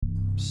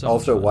So much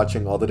Also, fun.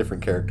 watching all the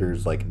different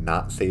characters like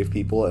not save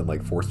people and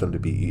like force them to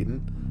be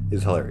eaten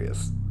is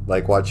hilarious.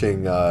 Like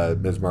watching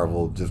Ms.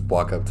 Marvel just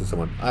walk up to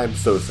someone, "I'm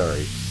so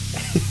sorry."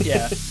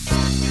 Yeah.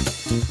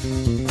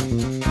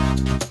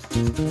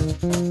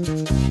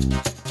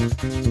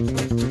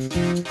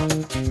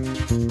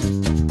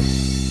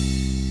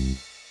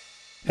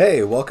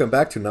 Hey, welcome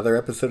back to another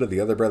episode of the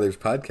Other Brothers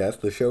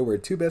Podcast, the show where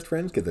two best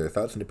friends give their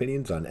thoughts and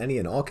opinions on any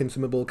and all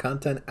consumable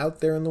content out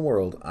there in the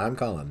world. I'm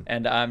Colin.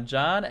 And I'm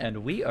John,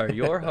 and we are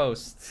your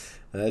hosts.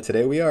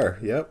 Today we are,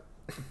 yep.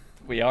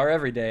 We are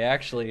every day,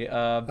 actually.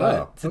 Oh, But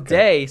okay.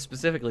 today,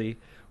 specifically,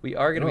 we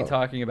are going to be Oh.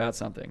 talking about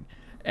something.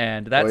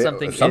 And that Oh, yeah,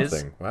 something is...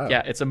 something. Wow.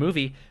 Yeah, it's a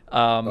movie.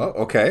 Oh,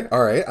 okay.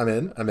 All right. I'm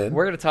in.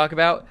 We're going to talk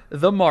about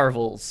The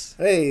Marvels.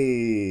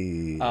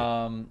 Hey.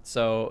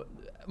 So,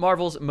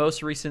 Marvel's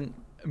most recent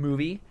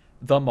movie,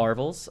 The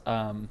Marvels.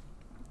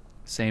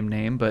 Same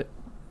name, but,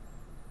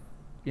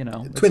 you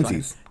know. it's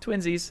Twinsies. fine.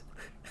 Twinsies.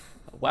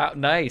 Wow,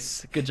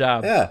 nice. Good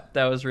job. Yeah.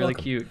 That was really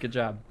Welcome. cute. Good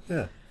job.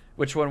 Yeah.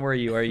 Which one were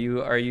you? Are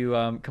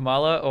you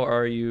Kamala or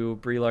are you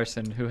Brie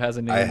Larson, who has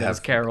a name that's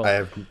Carol? I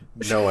have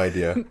no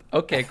idea.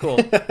 Okay, cool.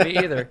 Me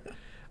either.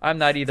 I'm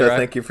not either. So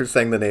thank you for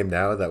saying the name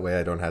now. That way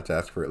I don't have to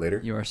ask for it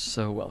later. You are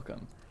so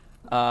welcome.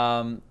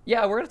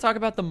 Yeah, we're going to talk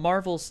about the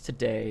Marvels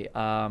today.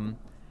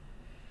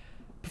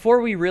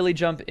 Before we really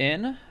jump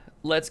in,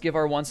 let's give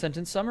our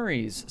one-sentence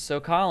summaries. So,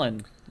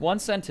 Colin, one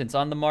sentence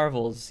on the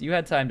Marvels. You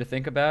had time to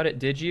think about it,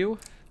 did you?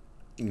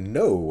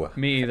 No.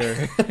 Me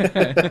either.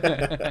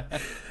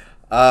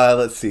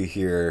 Let's see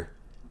here.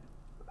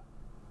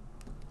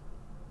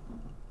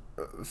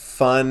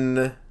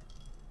 Fun,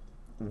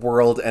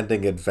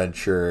 world-ending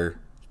adventure,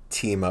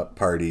 team-up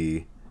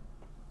party.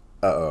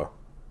 Uh-oh.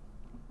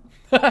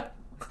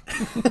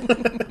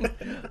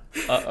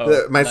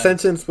 Uh-oh. My Nice.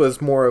 sentence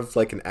was more of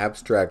like an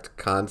abstract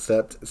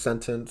concept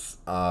sentence,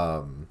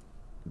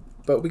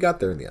 but we got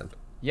there in the end.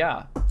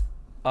 Yeah.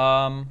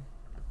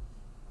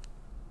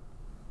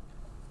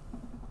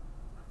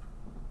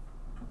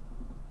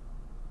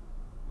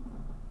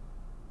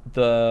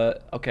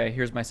 Okay,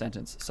 here's my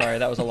sentence. Sorry,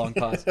 that was a long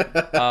pause.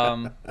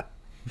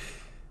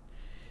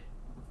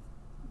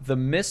 The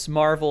Miss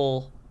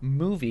Marvel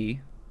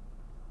movie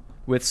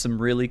with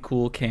some really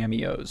cool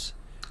cameos.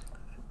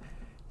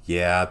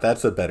 Yeah,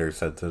 that's a better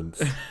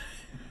sentence.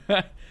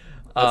 That's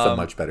a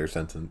much better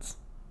sentence.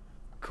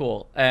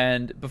 Cool.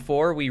 And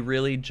before we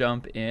really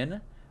jump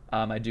in,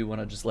 I do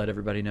want to just let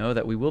everybody know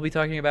that we will be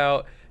talking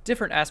about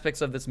different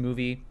aspects of this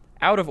movie,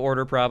 out of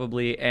order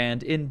probably,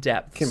 and in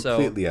depth.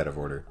 Completely out of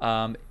order.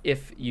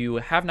 If you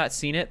have not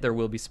seen it, there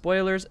will be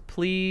spoilers.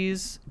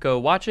 Please go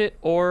watch it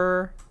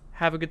or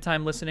have a good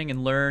time listening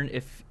and learn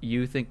if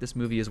you think this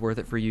movie is worth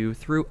it for you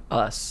through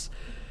us.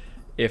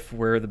 If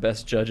we're the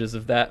best judges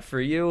of that for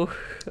you.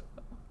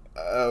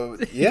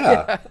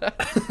 Yeah.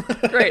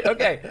 Great.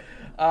 Okay.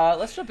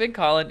 Let's jump in,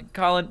 Colin.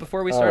 Colin,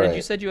 before we All started, right.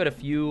 you said you had a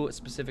few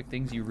specific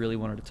things you really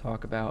wanted to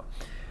talk about.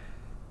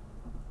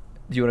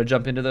 Do you want to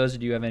jump into those, or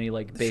do you have any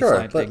like baseline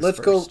Sure. things Let's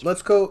first?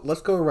 Let's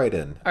go right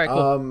in. All right,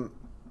 cool.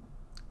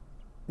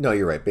 No,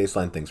 you're right.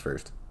 Baseline things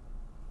first.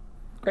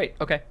 Great.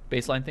 Okay.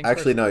 Baseline things.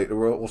 Actually, first. no.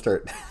 We'll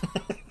start.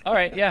 All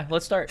right. Yeah.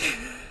 Let's start.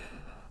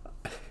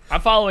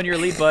 I'm following your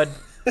lead, bud.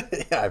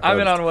 Yeah, I'm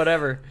in on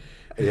whatever.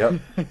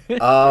 Yep.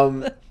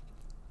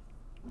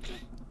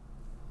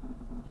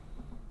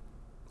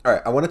 All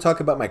right, I want to talk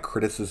about my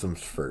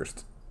criticisms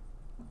first.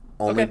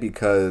 Only Okay.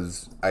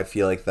 because I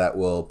feel like that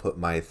will put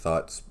my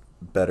thoughts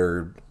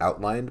better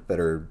outlined,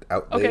 better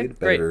outlaid, Okay, great.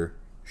 better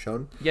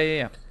shown.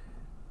 Yeah.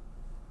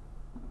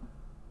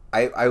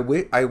 I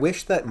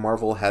wish that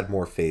Marvel had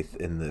more faith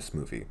in this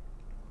movie.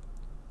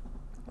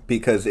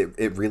 Because it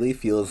really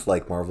feels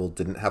like Marvel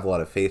didn't have a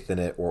lot of faith in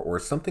it, or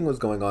something was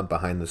going on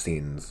behind the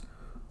scenes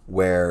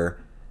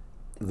where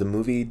the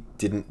movie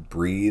didn't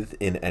breathe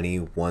in any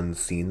one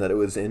scene that it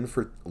was in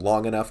for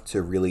long enough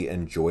to really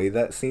enjoy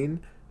that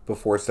scene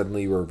before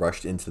suddenly you were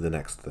rushed into the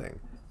next thing.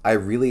 I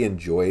really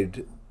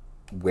enjoyed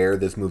where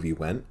this movie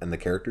went and the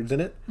characters in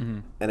it,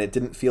 and it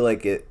didn't feel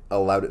like it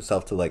allowed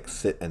itself to like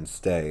sit and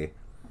stay.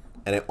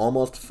 And it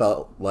almost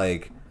felt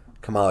like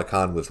Kamala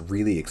Khan was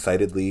really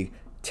excitedly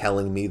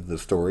telling me the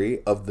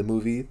story of the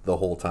movie the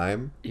whole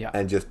time, Yeah.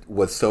 and just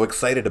was so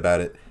excited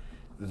about it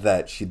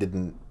that she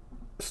didn't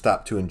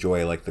stop to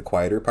enjoy like the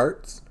quieter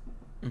parts.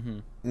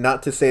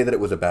 Not to say that it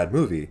was a bad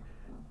movie,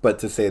 but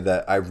to say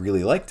that I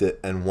really liked it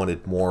and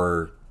wanted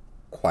more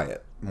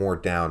quiet, more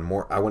down,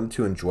 more. I wanted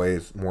to enjoy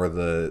more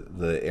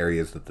the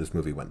areas that this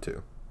movie went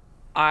to.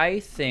 I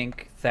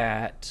think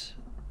that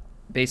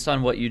based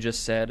on what you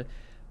just said,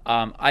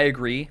 I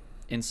agree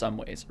in some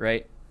ways,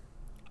 right?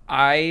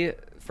 I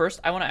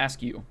want to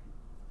ask you,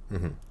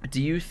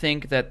 do you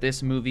think that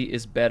this movie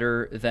is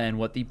better than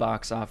what the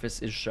box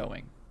office is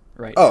showing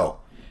right now? Oh,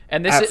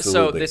 And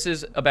absolutely. this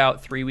is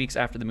about 3 weeks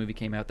after the movie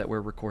came out that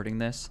we're recording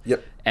this.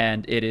 Yep.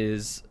 And it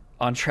is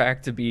on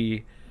track to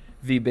be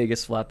the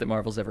biggest flop that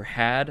Marvel's ever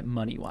had,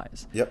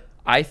 money-wise. Yep.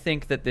 I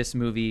think that this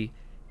movie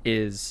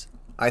is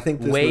I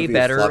think this way movie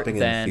better is flopping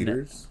than in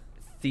theaters.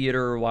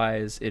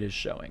 theater-wise it is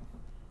showing.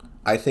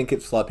 I think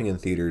it's flopping in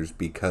theaters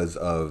because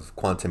of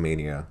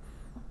Quantumania,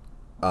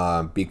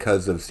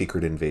 because of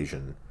Secret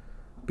Invasion,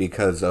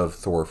 because of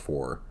Thor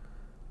 4.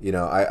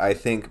 I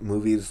think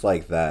movies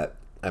like that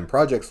and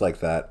projects like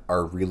that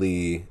are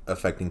really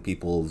affecting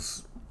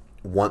people's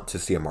want to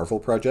see a Marvel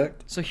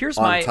project. So here's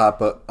on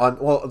top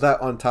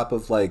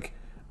of like,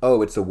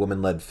 oh, it's a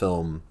woman-led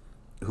film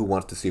who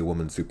wants to see a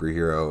woman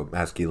superhero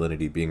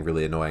masculinity being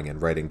really annoying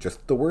and writing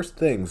just the worst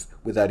things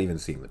without even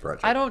seeing the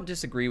project. I don't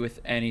disagree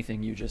with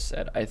anything you just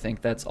said. I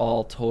think that's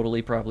all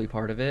totally probably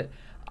part of it.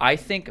 I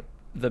think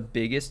the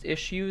biggest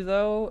issue,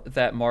 though,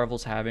 that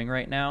Marvel's having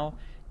right now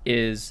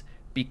is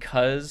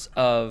because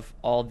of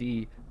all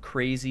the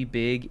crazy,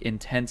 big,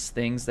 intense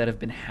things that have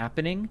been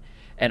happening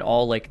and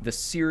all, like, the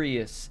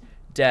serious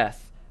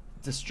death,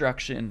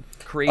 destruction,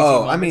 crazy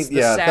moments,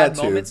 the sad that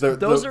too. moments.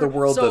 The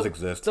world does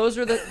exist. Those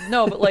are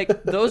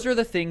those are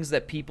the things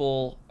that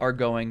people are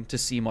going to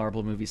see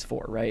Marvel movies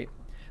for, right?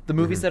 The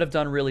movies that have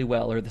done really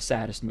well are the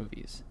saddest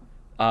movies.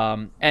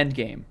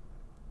 Endgame,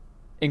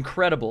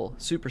 incredible,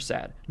 super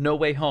sad. No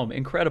Way Home,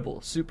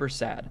 incredible, super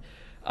sad.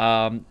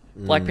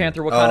 Black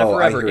Panther: Wakanda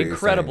Forever,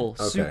 incredible,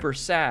 super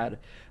sad.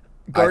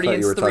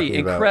 Guardians 3,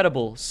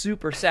 incredible,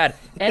 super sad.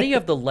 Any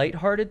of the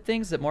lighthearted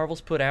things that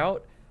Marvel's put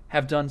out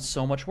have done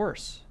so much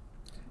worse.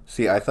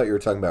 See, I thought you were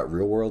talking about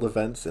real world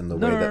events in the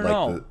way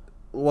that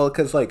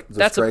because like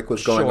the strike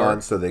was going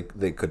on, so they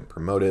couldn't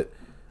promote it.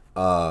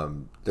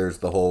 There's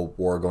the whole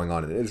war going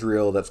on in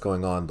Israel that's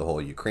going on, the whole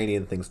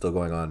Ukrainian thing still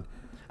going on.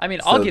 I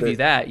mean, I'll give you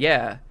that,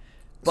 yeah.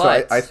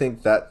 But so I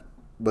think that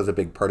was a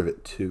big part of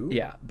it too.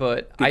 Yeah,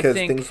 but because I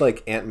think things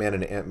like Ant-Man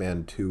and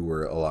Ant-Man 2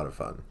 were a lot of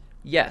fun.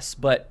 Yes,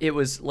 but it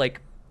was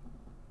like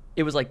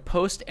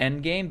post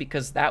Endgame,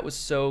 because that was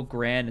so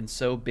grand and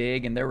so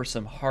big, and there were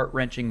some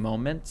heart-wrenching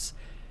moments.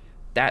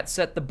 That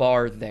set the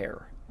bar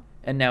there.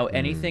 And now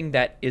anything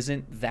that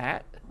isn't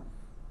that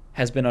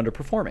has been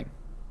underperforming.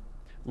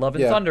 Love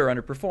and Thunder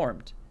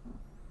underperformed.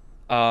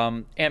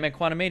 Ant-Man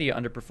Quantumania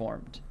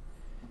underperformed.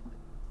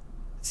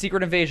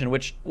 Secret Invasion,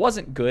 which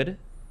wasn't good.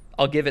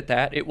 I'll give it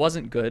that. It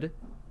wasn't good.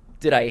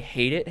 Did I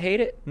hate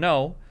it?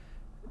 No.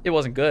 It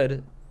wasn't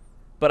good.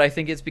 But I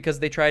think it's because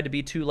they tried to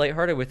be too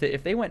lighthearted with it.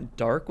 If they went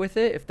dark with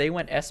it, if they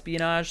went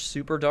espionage,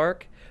 super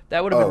dark,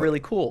 that would have been really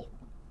cool.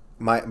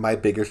 My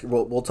bigger...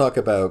 We'll talk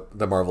about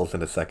the Marvels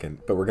in a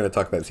second, but we're going to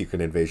talk about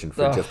Secret Invasion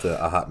for just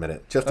a hot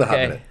minute. Just a hot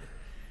minute.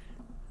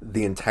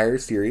 The entire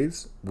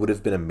series would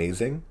have been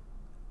amazing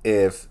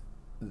if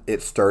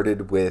it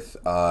started with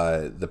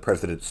the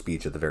president's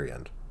speech at the very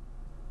end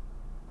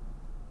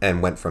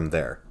and went from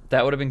there.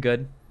 That would have been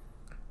good.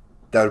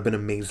 That would have been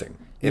amazing.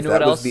 If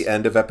that was the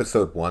end of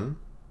episode 1...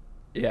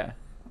 Yeah,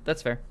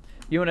 that's fair.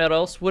 You know what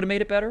else would have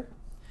made it better?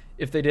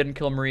 If they didn't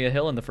kill Maria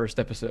Hill in the first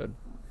episode.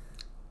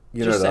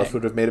 You know what else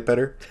would have made it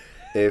better?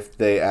 If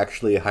they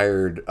actually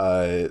hired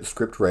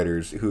script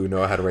writers who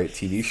know how to write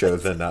TV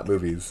shows and not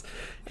movies.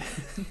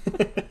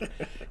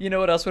 You know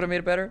what else would have made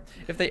it better?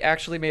 If they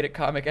actually made it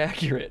comic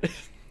accurate.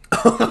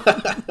 Sorry,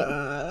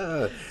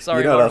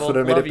 you know what else would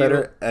have made it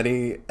better?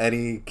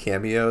 Any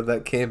cameo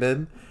that came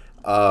in.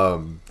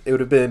 It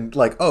would have been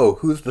like, oh,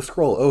 who's the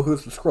Skrull? Oh,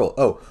 who's the Skrull?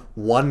 Oh,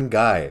 one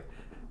guy.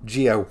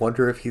 Gee, I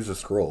wonder if he's a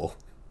Skrull.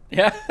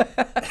 Yeah.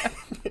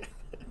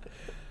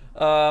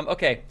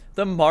 Okay.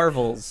 The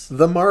Marvels.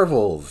 The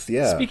Marvels,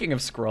 yeah. Speaking of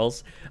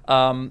Skrulls,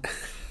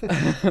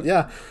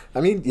 yeah,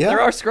 I mean, yeah. There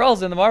are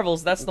Skrulls in the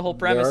Marvels. That's the whole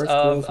premise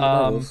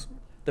of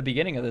the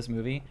beginning of this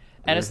movie.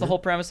 And it's the whole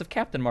premise of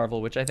Captain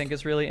Marvel, which I think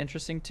is really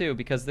interesting, too,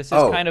 because this is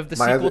kind of the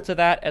sequel to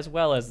that as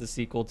well as the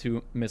sequel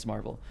to Ms.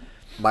 Marvel.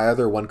 My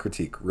other one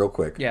critique, real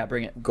quick. Yeah,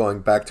 bring it. Going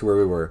back to where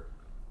we were,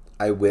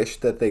 I wish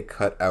that they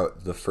cut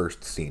out the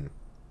first scene.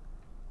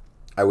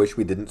 I wish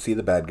we didn't see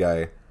the bad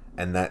guy,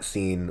 and that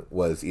scene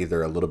was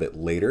either a little bit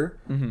later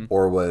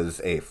or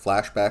was a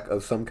flashback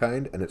of some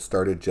kind, and it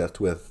started just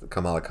with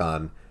Kamala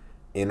Khan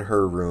in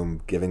her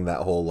room giving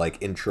that whole like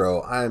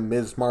intro, I'm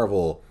Ms.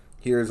 Marvel,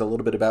 here's a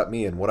little bit about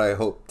me and what I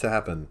hope to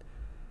happen.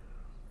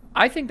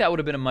 I think that would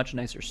have been a much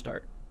nicer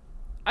start.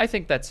 I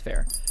think that's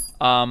fair.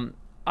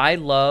 I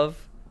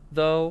love,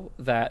 though,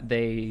 that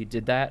they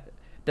did that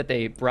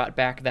they brought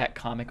back that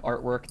comic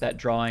artwork, that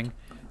drawing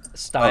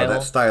style. Oh,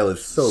 that style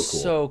is so cool.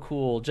 So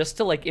cool. Just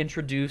to like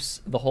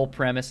introduce the whole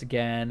premise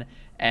again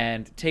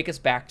and take us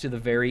back to the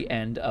very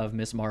end of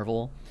Ms.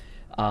 Marvel,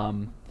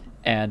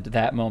 and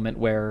that moment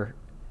where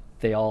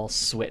they all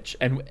switch.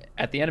 And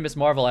at the end of Ms.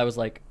 Marvel, I was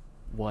like,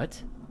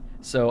 what?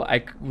 So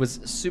I was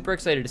super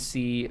excited to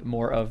see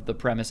more of the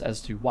premise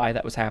as to why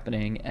that was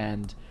happening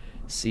and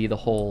see the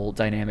whole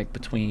dynamic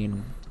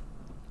between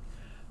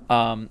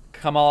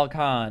Kamala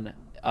Khan,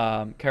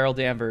 Carol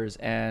Danvers,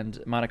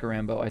 and Monica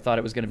Rambeau. I thought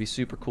it was going to be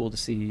super cool to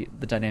see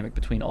the dynamic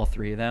between all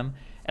three of them,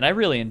 and I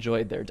really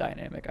enjoyed their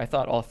dynamic. I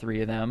thought all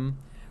three of them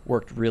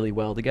worked really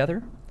well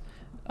together.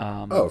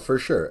 Oh, for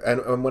sure.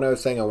 And when I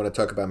was saying I want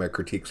to talk about my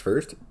critiques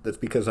first, that's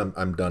because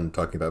I'm done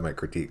talking about my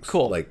critiques.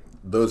 Cool. Like,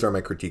 those are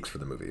my critiques for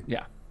the movie.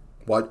 Yeah.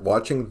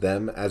 Watching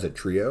them as a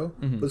trio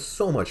was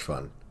so much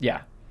fun.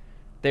 Yeah.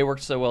 They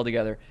worked so well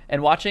together.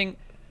 And watching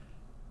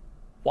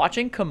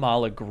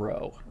Kamala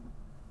grow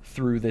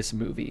through this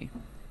movie.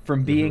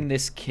 From being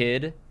this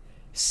kid,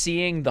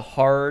 seeing the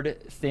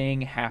hard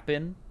thing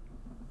happen,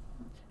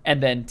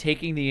 and then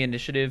taking the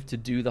initiative to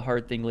do the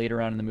hard thing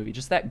later on in the movie.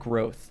 Just that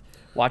growth,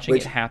 watching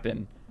it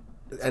happen.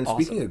 And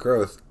awesome. Speaking of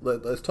growth,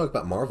 let's talk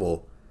about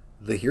Marvel.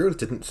 The heroes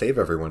didn't save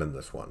everyone in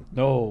this one.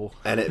 No.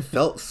 And it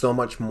felt so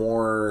much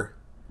more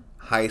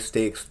high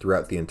stakes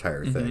throughout the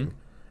entire thing.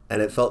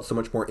 And it felt so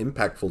much more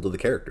impactful to the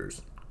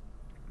characters.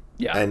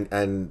 Yeah.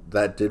 And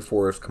that did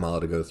force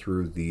Kamala to go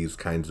through these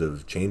kinds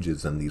of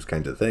changes and these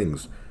kinds of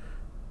things.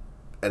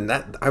 And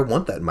that I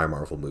want that in my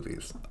Marvel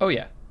movies. Oh,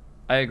 yeah.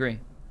 I agree.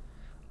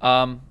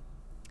 What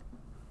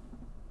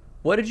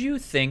did you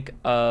think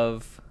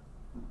of...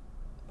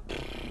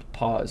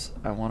 Pause.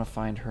 I want to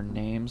find her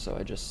name, so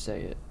I just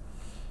say it.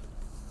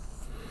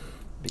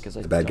 Because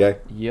I the bad guy?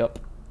 Yep.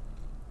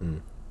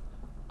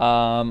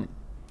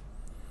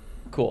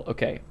 Cool.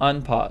 Okay.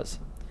 Unpause.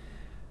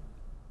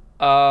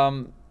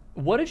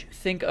 What did you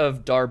think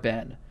of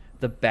Dar-Ben,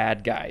 the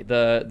bad guy,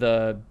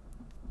 the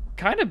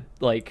kind of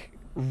like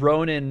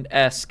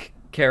Ronin-esque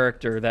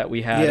character that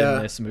we had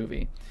in this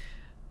movie?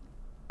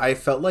 I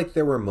felt like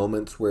there were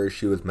moments where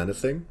she was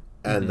menacing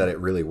and that it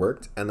really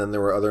worked, and then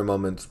there were other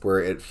moments where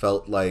it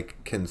felt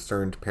like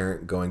concerned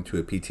parent going to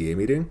a PTA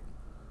meeting.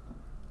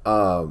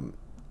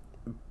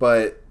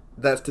 But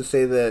that's to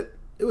say that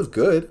it was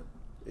good.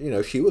 You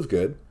know, she was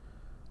good.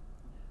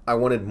 I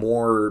wanted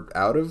more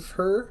out of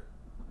her.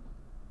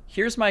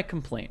 Here's my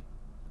complaint,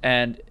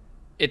 and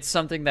it's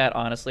something that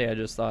honestly I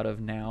just thought of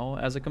now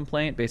as a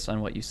complaint based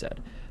on what you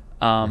said.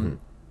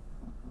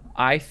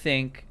 I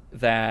think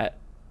that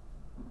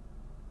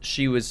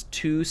she was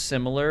too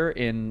similar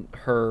in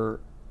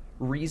her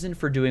reason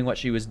for doing what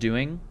she was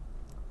doing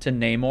to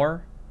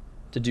Namor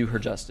to do her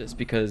justice,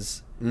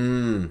 because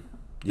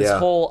this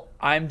whole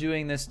I'm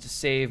doing this to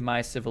save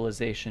my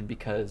civilization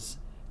because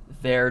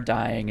they're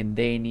dying and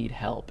they need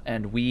help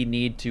and we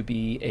need to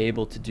be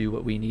able to do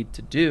what we need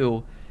to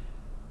do,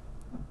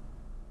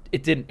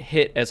 it didn't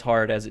hit as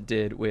hard as it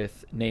did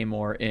with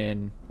Namor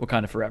in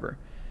Wakanda Forever.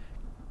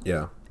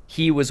 Yeah.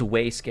 He was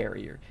way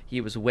scarier.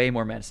 He was way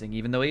more menacing.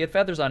 Even though he had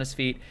feathers on his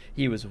feet,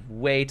 he was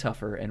way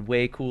tougher and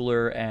way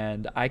cooler,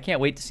 and I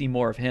can't wait to see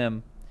more of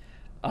him.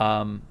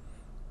 Dar-Ben,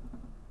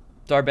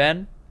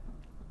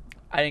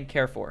 I didn't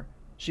care for.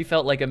 She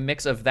felt like a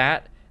mix of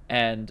that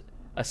and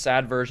a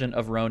sad version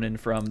of Ronin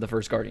from the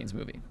first Guardians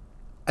movie.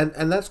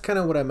 And that's kind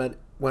of what I meant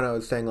when I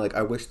was saying, like,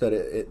 I wish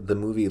that the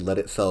movie let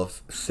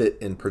itself sit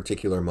in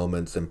particular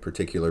moments and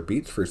particular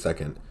beats for a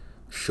second.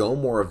 Show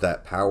more of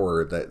that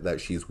power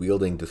that she's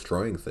wielding,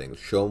 destroying things.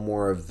 Show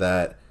more of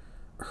that,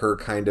 her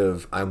kind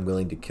of, I'm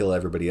willing to kill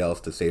everybody else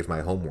to save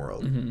my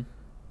homeworld.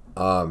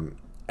 And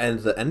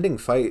the ending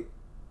fight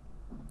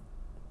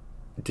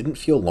didn't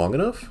feel long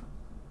enough.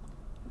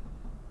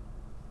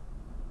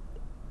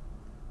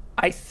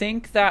 I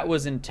think that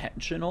was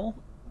intentional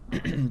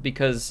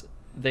because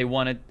they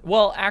wanted...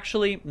 Well,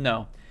 actually,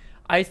 no.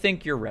 I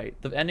think you're right.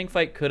 The ending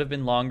fight could have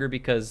been longer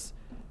because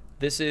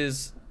this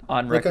is,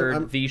 on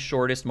record, the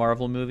shortest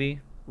Marvel movie,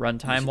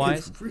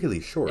 runtime-wise. It's really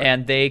short.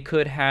 And they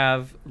could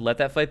have let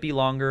that fight be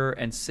longer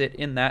and sit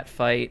in that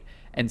fight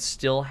and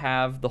still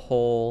have the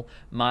whole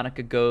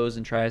Monica goes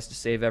and tries to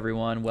save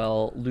everyone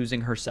while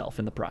losing herself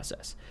in the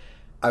process.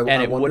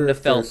 And it wouldn't have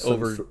felt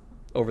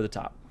over the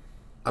top.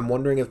 I'm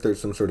wondering if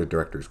there's some sort of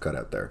director's cut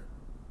out there.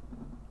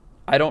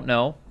 I don't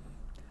know.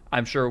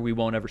 I'm sure we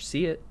won't ever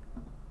see it.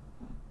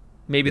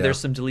 Maybe there's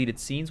some deleted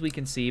scenes we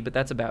can see, but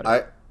that's about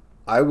it.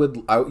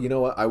 You know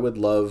what? I would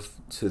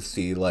love to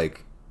see,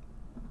 like,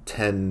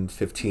 10,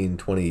 15,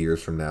 20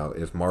 years from now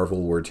if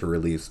Marvel were to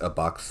release a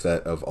box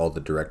set of all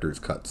the director's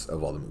cuts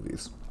of all the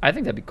movies. I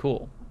think that'd be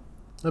cool.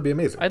 That'd be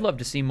amazing. I'd love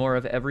to see more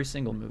of every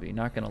single movie,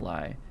 not going to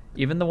lie.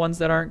 Even the ones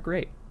that aren't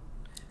great.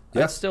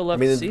 Yeah. I'd still love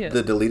to see it.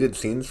 The deleted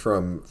scenes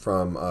from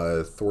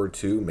Thor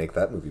 2 make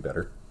that movie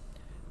better.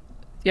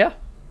 Yeah,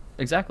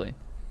 exactly.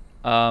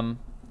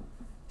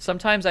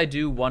 Sometimes I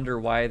do wonder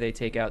why they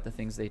take out the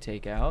things they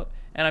take out,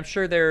 and I'm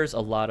sure there's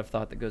a lot of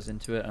thought that goes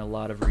into it and a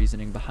lot of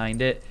reasoning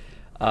behind it.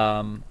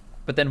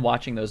 But then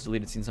watching those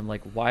deleted scenes, I'm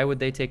like, why would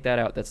they take that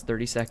out? That's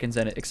 30 seconds,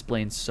 and it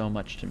explains so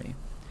much to me.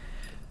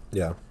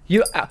 Yeah.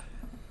 You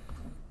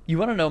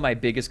want to know my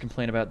biggest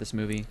complaint about this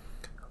movie?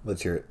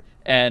 Let's hear it.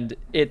 And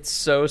it's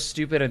so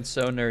stupid and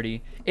so nerdy.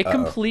 It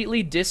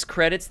completely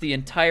discredits the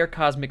entire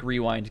Cosmic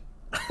Rewind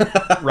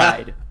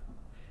ride.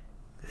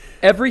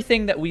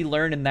 Everything that we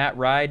learn in that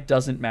ride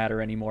doesn't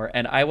matter anymore.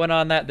 And I went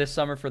on that this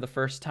summer for the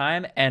first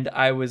time, and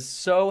I was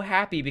so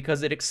happy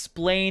because it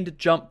explained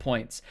jump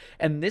points.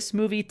 And this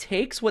movie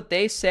takes what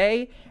they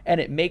say,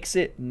 and it makes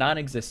it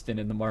non-existent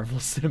in the Marvel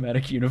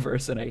Cinematic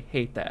Universe, and I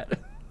hate that.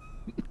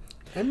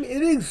 I mean,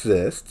 it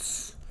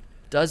exists.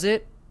 Does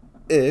it?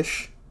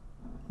 Ish.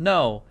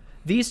 No.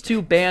 These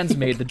two bands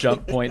made the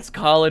jump points,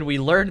 Colin. We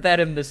learned that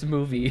in this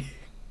movie.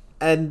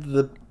 And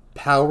the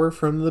power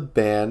from the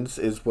bands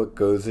is what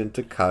goes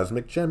into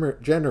cosmic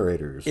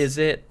generators. Is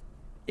it?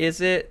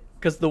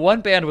 Because the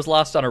one band was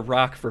lost on a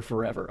rock for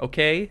forever,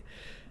 okay?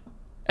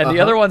 And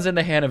the other one's in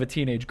the hand of a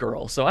teenage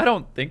girl, so I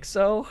don't think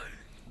so.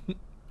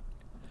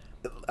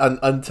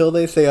 Until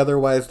they say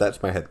otherwise,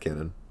 that's my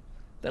headcanon.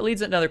 That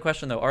leads to another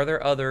question, though. Are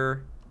there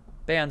other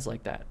bands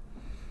like that?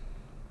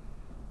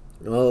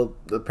 Well,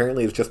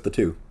 apparently it's just the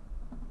two.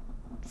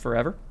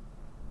 Forever?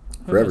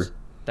 Who Forever. knows?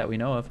 That we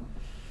know of.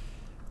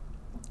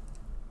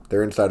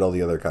 They're inside all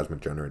the other cosmic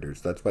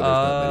generators. That's why there's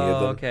not many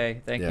of them.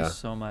 Okay. Thank you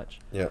so much.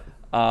 Yeah.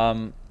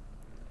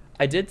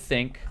 I did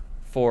think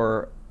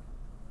for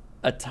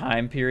a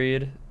time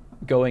period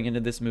going into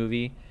this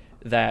movie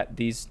that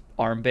these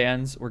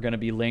armbands were going to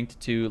be linked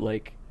to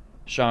like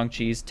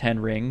Shang-Chi's 10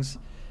 rings.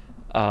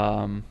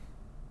 I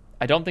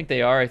don't think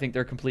they are. I think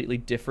they're completely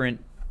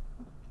different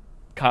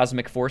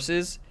cosmic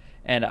forces,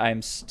 and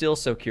I'm still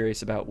so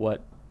curious about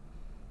what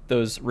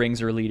those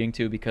rings are leading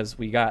to, because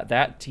we got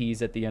that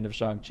tease at the end of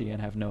Shang-Chi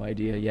and have no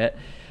idea yet.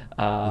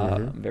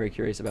 I'm very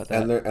curious about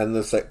that. And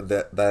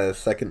the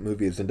second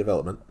movie is in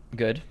development.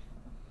 Good.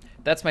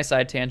 That's my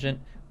side tangent.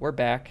 We're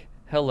back.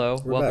 Hello.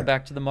 Welcome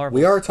back to the Marvels.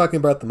 We are talking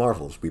about the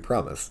Marvels, we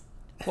promise.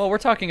 Well, we're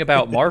talking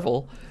about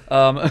Marvel.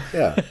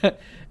 Yeah.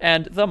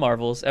 And the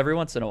Marvels every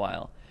once in a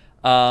while.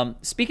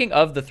 Speaking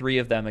of the three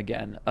of them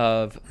again,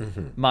 of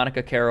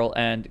Monica, Carol,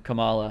 and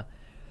Kamala,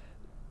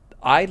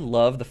 I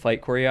love the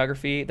fight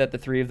choreography that the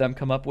three of them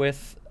come up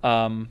with.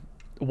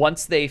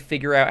 Once they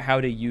figure out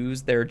how to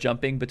use their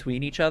jumping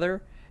between each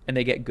other and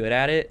they get good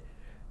at it,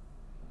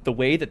 the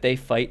way that they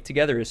fight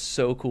together is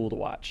so cool to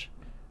watch.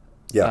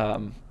 Yeah.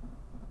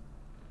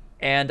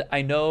 And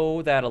I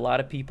know that a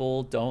lot of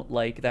people don't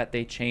like that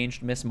they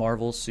changed Miss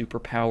Marvel's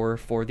superpower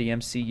for the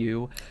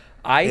MCU.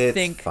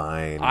 It's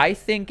fine. I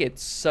think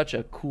it's such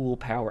a cool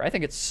power. I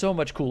think it's so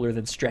much cooler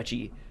than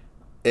Stretchy.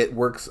 It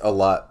works a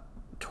lot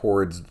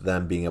towards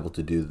them being able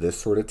to do this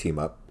sort of team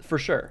up. For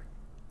sure.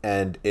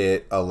 And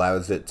it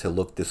allows it to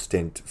look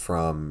distinct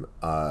from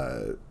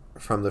the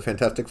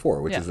Fantastic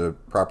Four, which is a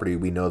property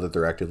we know that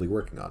they're actively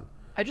working on.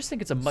 I just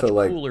think it's a much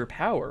cooler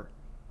power.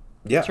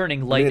 Yeah.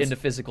 Turning light into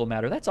physical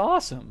matter. That's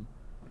awesome.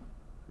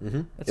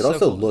 Mm-hmm. It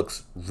also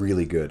looks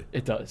really good.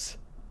 It does.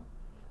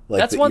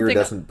 Like that's the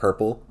iridescent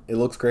purple. It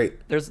looks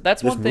great. That's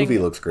this one thing movie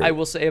looks great. I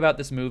will say about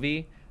this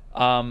movie.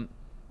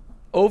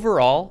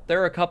 Overall,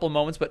 there are a couple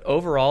moments, but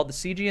overall, the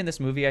CG in this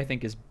movie I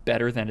think is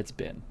better than it's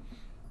been.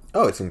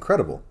 Oh, it's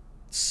incredible.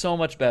 So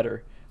much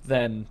better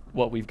than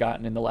what we've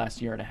gotten in the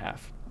last year and a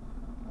half.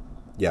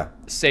 Yeah.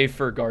 Save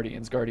for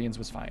Guardians. Guardians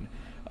was fine.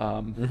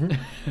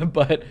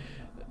 But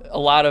a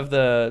lot of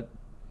the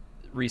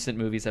recent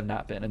movies have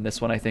not been, and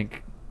this one I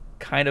think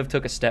kind of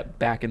took a step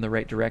back in the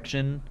right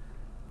direction,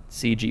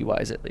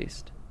 CG-wise at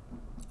least.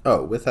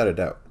 Oh, without a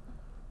doubt.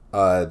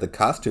 The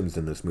costumes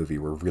in this movie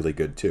were really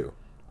good too.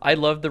 I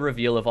loved the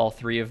reveal of all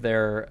three of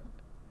their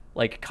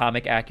like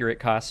comic accurate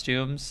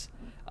costumes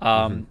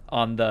on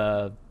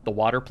the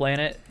water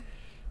planet.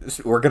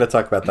 We're going to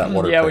talk about that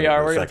water planet. Yeah, we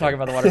are. We're going to talk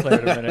about the water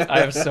planet in a minute. I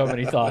have so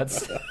many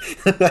thoughts.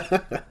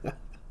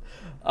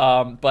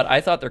 But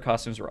I thought their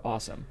costumes were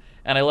awesome.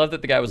 And I love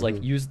that the guy was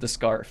like, use the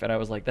scarf. And I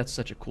was like, that's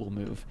such a cool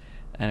move.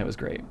 And it was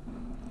great.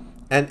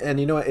 And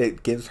you know what?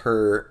 It gives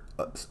her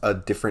a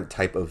different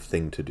type of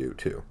thing to do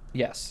too.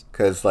 Yes.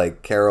 Because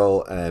like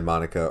Carol and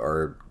Monica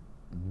are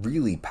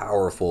really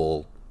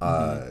powerful,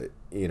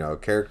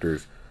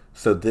 characters.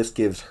 So this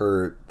gives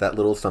her that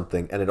little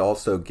something, and it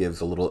also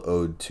gives a little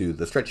ode to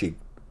the Stretchy,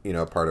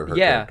 part of her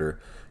character,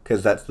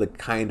 because that's the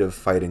kind of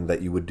fighting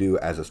that you would do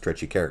as a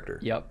Stretchy character.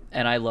 Yep,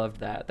 and I loved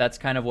that. That's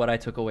kind of what I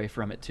took away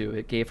from it too.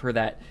 It gave her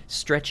that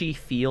Stretchy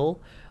feel,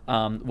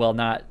 while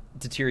not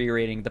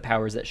deteriorating the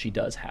powers that she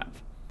does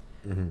have,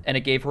 and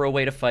it gave her a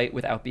way to fight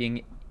without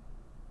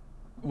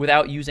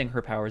using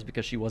her powers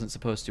because she wasn't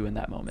supposed to in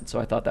that moment. So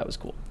I thought that was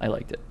cool. I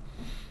liked it.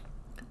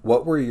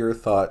 What were your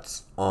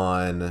thoughts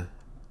on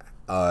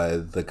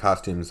the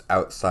costumes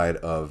outside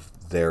of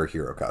their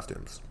hero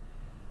costumes?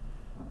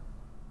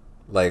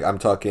 Like, I'm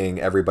talking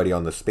everybody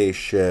on the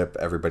spaceship,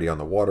 everybody on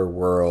the water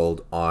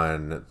world,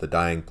 on the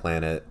dying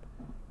planet,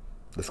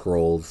 the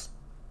Skrulls.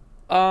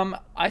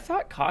 I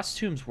thought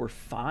costumes were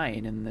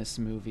fine in this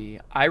movie.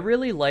 I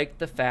really liked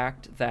the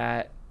fact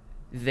that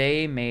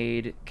they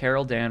made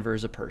Carol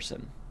Danvers a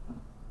person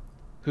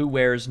who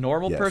wears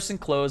normal person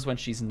clothes when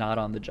she's not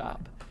on the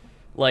job.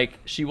 Like,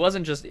 she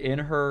wasn't just in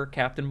her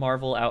Captain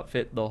Marvel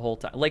outfit the whole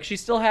time. Like, she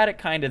still had it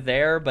kind of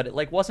there, but it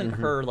like wasn't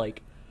her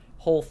like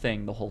whole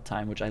thing the whole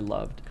time, which I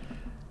loved.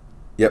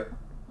 Yep.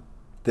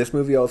 This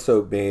movie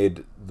also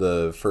made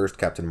the first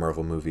Captain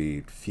Marvel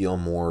movie feel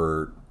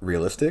more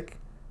realistic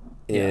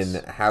in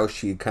how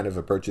she kind of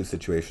approaches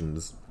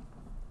situations,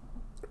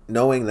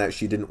 knowing that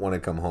she didn't want to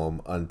come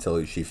home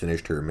until she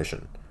finished her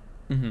mission.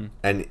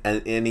 And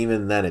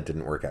even then it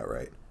didn't work out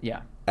right.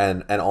 Yeah.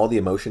 And all the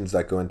emotions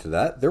that go into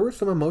that, there were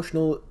some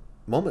emotional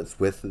moments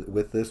with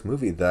this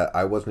movie that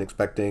I wasn't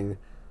expecting.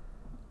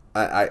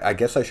 I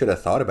guess I should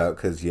have thought about,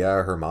 because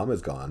her mom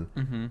is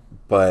gone,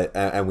 but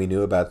and we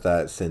knew about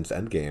that since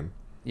Endgame.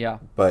 Yeah.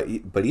 But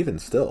even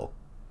still,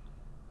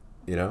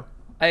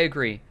 I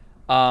agree.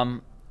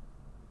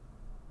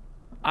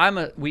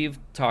 We've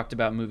talked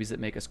about movies that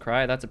make us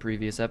cry. That's a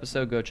previous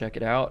episode. Go check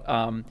it out.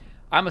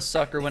 I'm a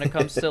sucker when it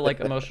comes to like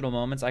emotional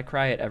moments. I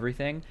cry at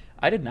everything.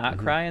 I did not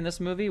cry in this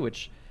movie,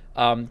 which,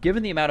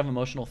 given the amount of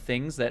emotional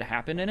things that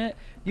happen in it,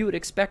 you would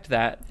expect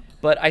that.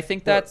 But I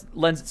think that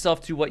lends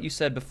itself to what you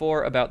said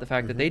before about the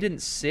fact that they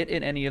didn't sit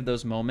in any of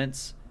those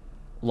moments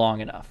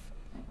long enough.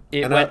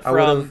 It went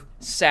from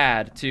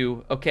sad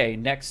to, okay,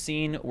 next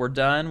scene, we're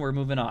done, we're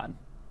moving on.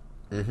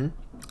 Mm-hmm.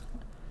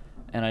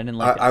 And I didn't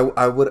like it.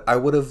 I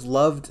would have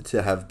loved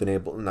to have been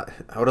able.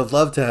 I would have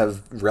loved to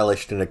have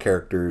relished in a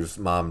character's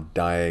mom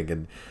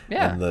dying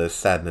and the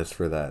sadness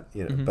for that.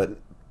 You know, but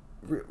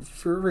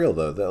for real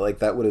though,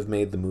 that would have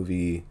made the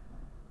movie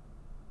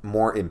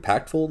more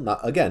impactful.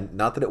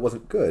 Not that it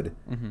wasn't good,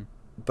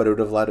 but it would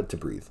have allowed it to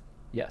breathe.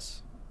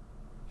 Yes,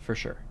 for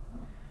sure.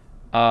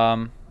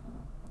 I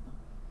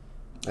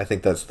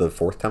think that's the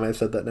 4th time I've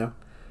said that now.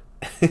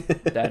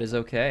 That is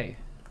okay.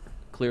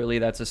 Clearly,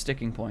 that's a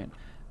sticking point.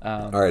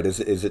 All right, is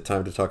it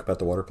time to talk about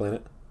the water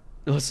planet?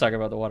 Let's talk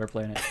about the water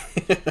planet.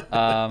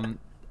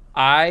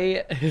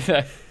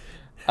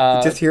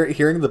 Just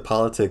hearing the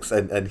politics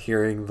and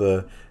hearing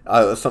the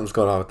something's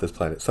going on with this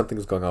planet.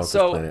 Something's going on with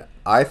this planet.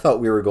 I thought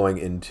we were going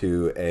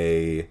into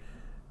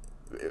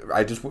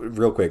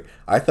real quick.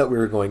 I thought we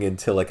were going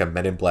into like a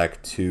Men in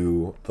Black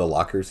 2 The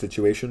Locker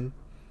situation.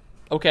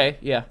 Okay,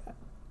 yeah.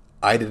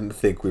 I didn't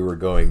think we were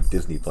going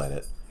Disney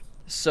Planet.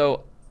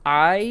 So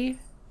I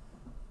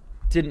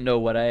didn't know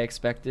what I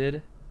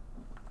expected,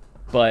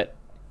 but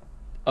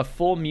a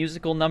full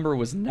musical number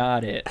was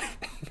not it.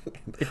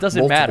 It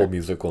doesn't matter. Multiple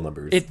musical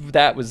numbers.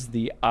 That was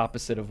the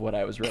opposite of what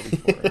I was ready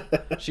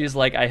for. She's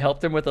like, I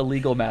helped him with a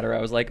legal matter.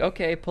 I was like,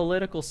 okay,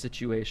 political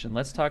situation.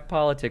 Let's talk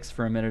politics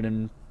for a minute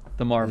in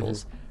the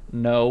Marvels.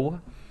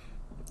 No.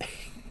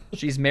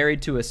 She's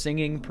married to a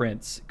singing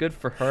prince. Good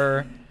for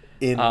her.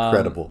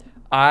 Incredible.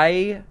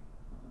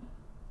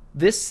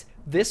 This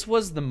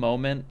was the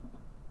moment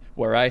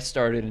where I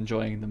started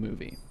enjoying the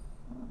movie.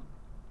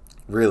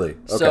 Really?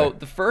 Okay. So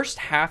the first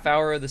half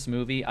hour of this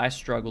movie I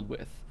struggled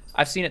with.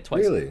 I've seen it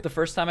twice. Really? The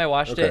first time I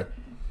watched it,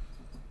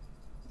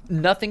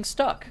 nothing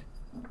stuck.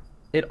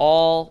 It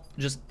all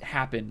just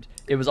happened.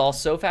 It was all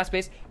so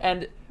fast-paced.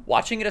 And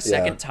watching it a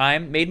second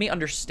time made me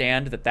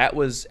understand that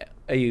was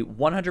a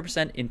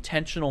 100%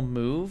 intentional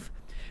move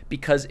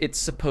because it's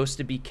supposed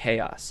to be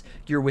chaos.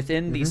 You're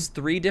within these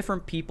 3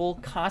 different people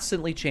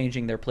constantly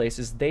changing their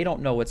places. They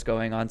don't know what's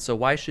going on, so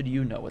why should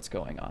you know what's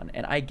going on?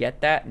 And I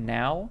get that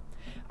now.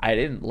 I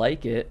didn't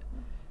like it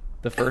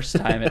the first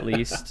time at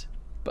least.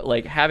 But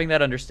like having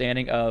that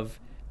understanding of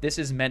this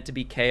is meant to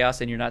be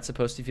chaos and you're not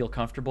supposed to feel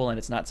comfortable and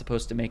it's not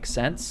supposed to make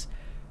sense,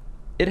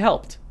 it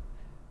helped.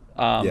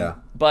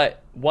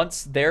 But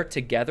once they're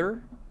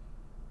together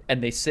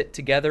and they sit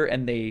together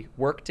and they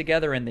work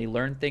together and they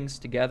learn things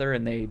together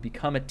and they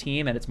become a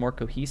team and it's more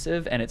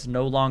cohesive and it's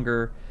no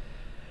longer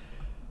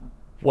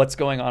what's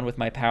going on with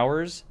my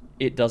powers,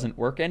 it doesn't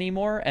work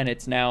anymore, and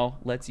it's now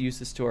let's use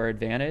this to our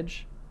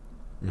advantage.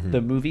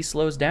 The movie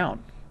slows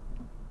down.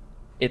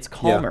 It's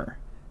calmer.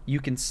 You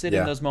can sit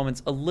in those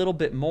moments a little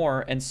bit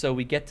more, and so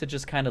we get to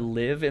just kind of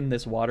live in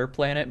this water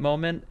planet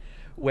moment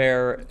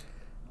where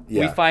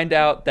we find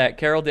out that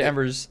Carol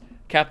Danvers,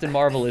 Captain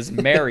Marvel, is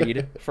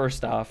married,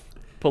 first off,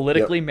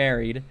 politically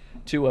married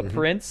to a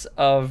prince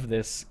of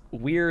this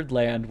weird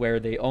land where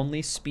they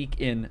only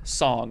speak in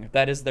song.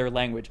 That is their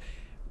language.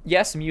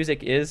 Yes,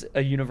 music is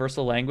a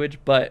universal language,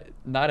 but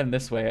not in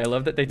this way. I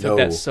love that they took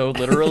that so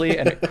literally,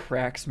 and it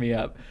cracks me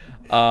up.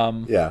 I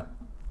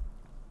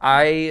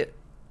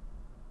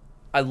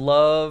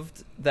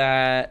loved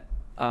that.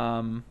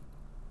 I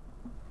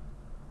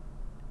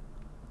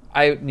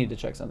need to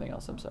check something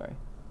else. I'm sorry.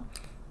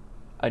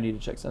 I need to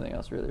check something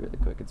else really, really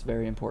quick. It's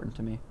very important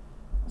to me.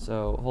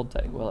 So hold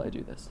tight while I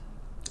do this.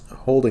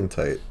 Holding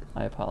tight.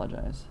 I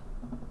apologize.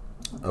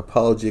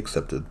 Apology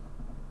accepted.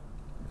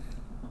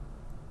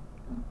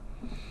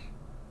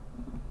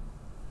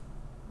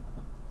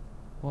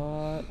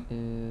 What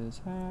is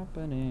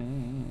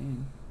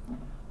happening?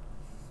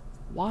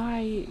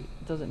 Why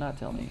does it not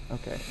tell me?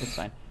 Okay, it's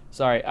fine.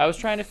 Sorry, I was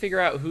trying to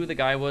figure out who the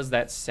guy was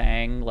that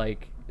sang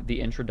like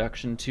the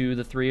introduction to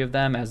the 3 of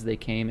them as they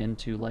came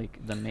into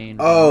like the main.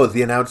 Oh,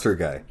 the announcer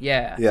guy.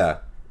 Yeah.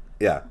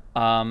 Yeah.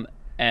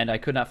 And I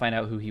could not find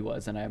out who he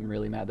was, and I'm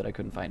really mad that I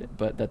couldn't find it,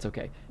 but that's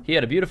okay. He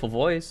had a beautiful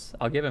voice.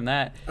 I'll give him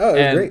that. Oh,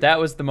 and great. That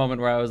was the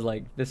moment where I was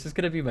like, this is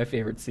gonna be my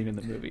favorite scene in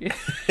the movie.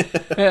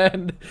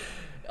 And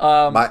the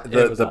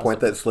awesome.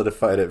 Point that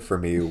solidified it for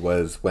me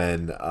was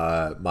when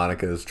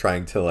Monica is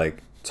trying to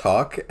like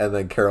talk, and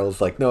then Carol's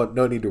like, no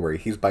need to worry,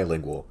 he's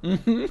bilingual.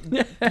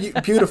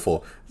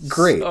 Beautiful.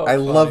 Great. So I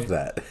love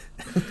that.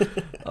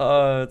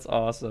 Oh, it's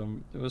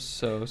awesome. It was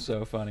so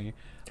funny.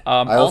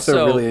 I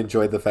also really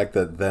enjoyed the fact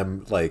that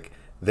them like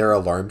their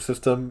alarm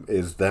system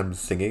is them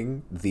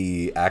singing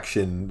the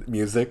action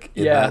music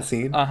in that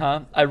scene.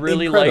 I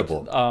really liked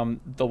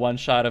the one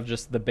shot of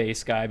just the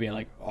bass guy being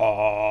like,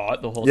 oh,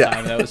 the whole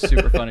time. That was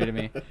super funny to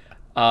me.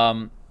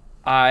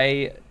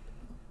 I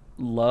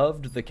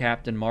loved the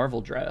Captain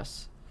Marvel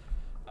dress.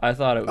 I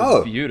thought it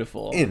was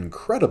beautiful.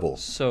 Incredible.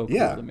 So cool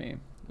to me. It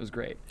was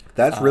great.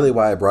 That's really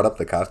why I brought up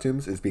the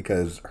costumes, is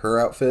because her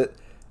outfit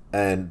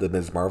and the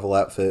Ms. Marvel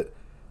outfit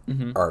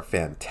are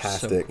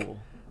fantastic. So cool.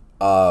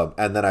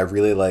 And then I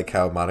really like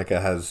how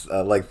Monica has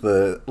like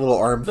the little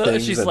arm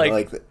things. She's and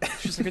like,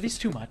 are these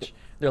too much?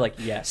 They're like,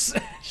 yes.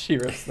 She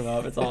rips them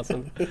up. It's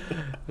awesome. It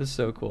was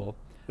so cool.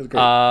 It was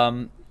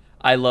great.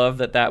 I love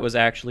that was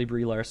actually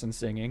Brie Larson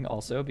singing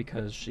also,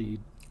 because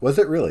she... Was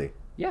it really?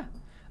 Yeah.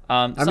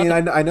 I mean,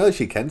 I know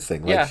she can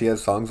sing. Like, Yeah. she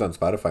has songs on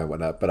Spotify and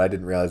whatnot, but I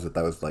didn't realize that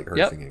was like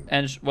her singing.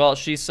 And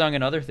she sung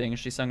in other things.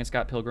 She sung in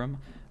Scott Pilgrim.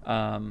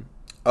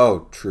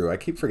 Oh, true. I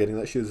keep forgetting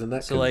that she was in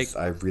that, So, because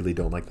like, I really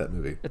don't like that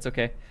movie. it's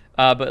okay.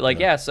 But like,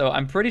 yeah, so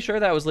I'm pretty sure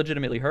that was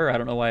legitimately her. I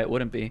don't know why it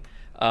wouldn't be.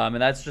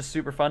 And that's just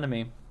super fun to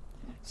me.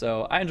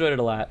 So I enjoyed it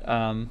a lot.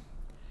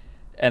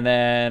 And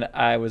then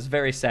I was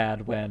very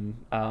sad when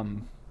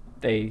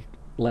they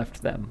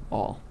left them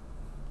all,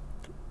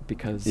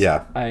 because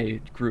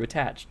I grew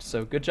attached.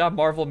 So good job,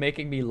 Marvel,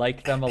 making me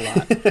like them a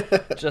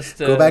lot. Just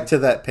to go back to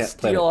that planet,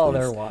 steal all please.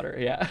 their water.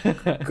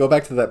 Yeah. Go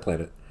back to that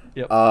planet.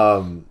 Yep.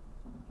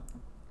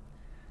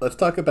 Let's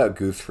talk about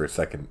Goose for a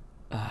second.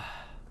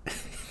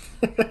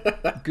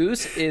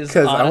 Goose is,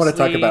 because I want to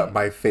talk honestly- about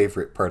my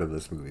favorite part of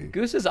this movie.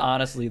 Goose is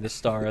honestly the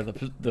star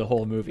of the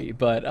whole movie,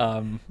 but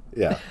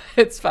Yeah.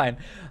 it's fine.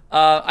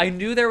 I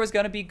knew there was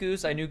going to be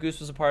Goose. I knew Goose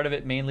was a part of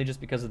it mainly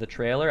just because of the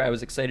trailer. I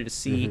was excited to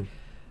see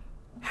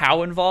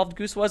how involved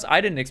Goose was.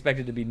 I didn't expect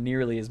it to be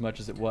nearly as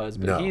much as it was,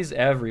 but No. he's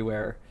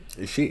everywhere.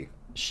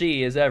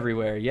 She is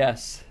everywhere,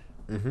 yes.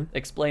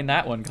 Explain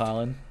that one,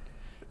 Colin.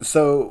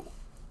 So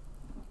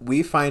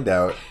we find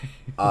out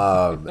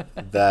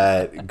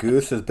that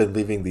Goose has been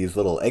leaving these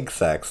little egg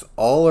sacs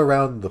all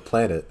around the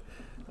planet,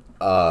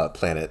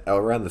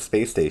 around the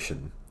space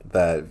station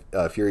that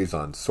Fury's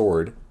on.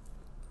 Sword,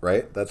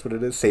 right? That's what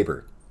it is.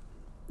 Saber.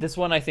 This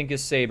one I think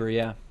is Saber,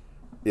 yeah.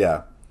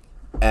 Yeah,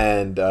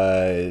 and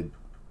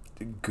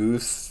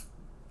Goose's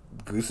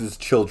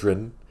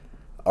children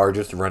are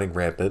just running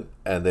rampant,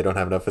 and they don't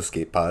have enough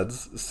escape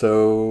pods,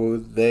 so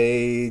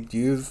they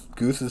use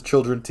Goose's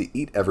children to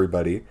eat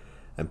everybody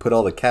and put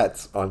all the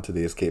cats onto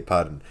the escape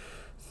pod and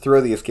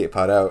throw the escape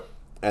pod out,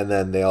 and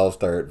then they all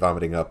start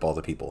vomiting up all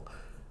the people.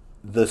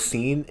 The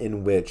scene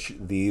in which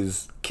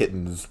these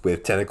kittens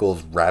with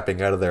tentacles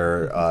wrapping out of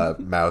their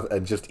mouth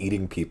and just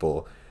eating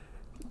people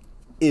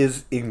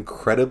is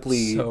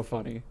incredibly So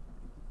funny.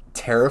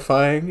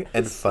 terrifying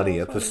and funny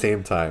at the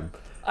same time.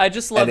 I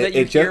just love And that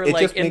you hear, it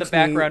like, just in the makes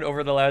background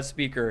over the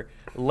loudspeaker,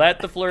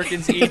 "Let the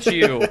Flerkins eat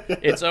you.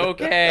 It's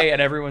okay,"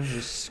 and everyone's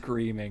just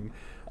screaming.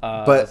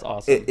 But that's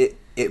awesome.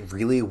 it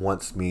really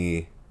wants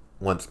me.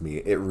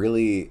 It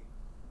really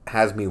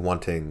has me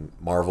wanting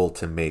Marvel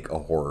to make a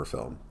horror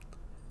film,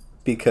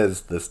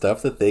 because the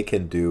stuff that they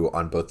can do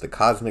on both the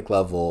cosmic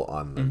level,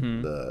 on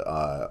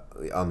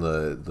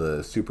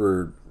the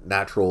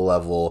supernatural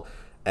level,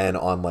 and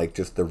on like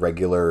just the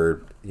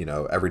regular,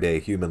 everyday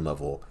human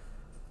level,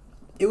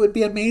 it would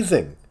be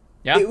amazing.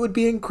 Yeah. It would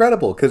be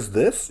incredible, because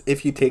this,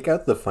 if you take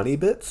out the funny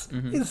bits,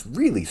 is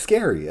really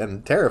scary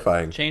and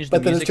terrifying. Change the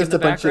music in the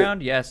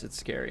background. Yes, it's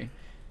scary.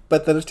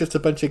 But then it's just a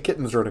bunch of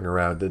kittens running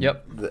around, and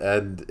Yep.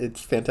 and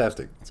it's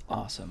fantastic. It's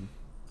awesome.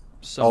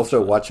 So Also,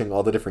 much fun. watching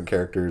all the different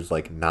characters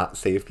like not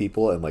save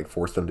people and like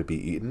force them to be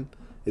eaten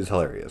is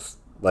hilarious.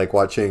 Like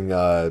watching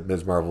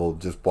Ms. Marvel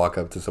just walk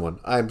up to someone,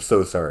 "I'm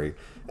so sorry."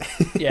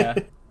 Yeah.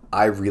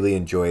 I really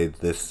enjoyed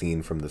this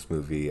scene from this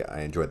movie.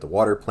 I enjoyed the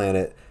water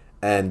planet.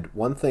 And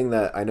one thing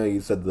that I know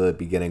you said the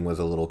beginning was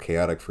a little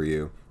chaotic for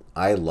you.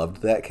 I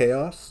loved that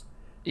chaos.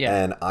 Yeah.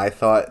 And I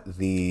thought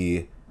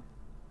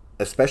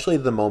especially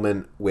the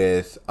moment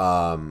with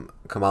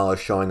Kamala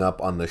showing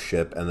up on the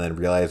ship and then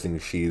realizing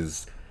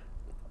she's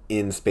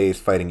in space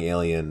fighting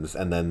aliens,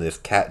 and then this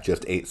cat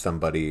just ate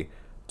somebody,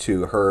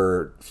 to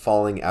her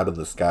falling out of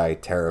the sky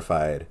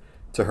terrified,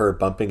 to her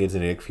bumping into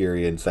Nick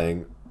Fury and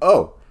saying,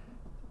 "Oh,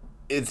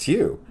 it's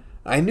you.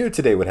 I knew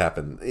today would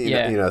happen."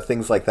 You know,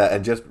 things like that,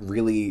 and just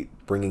really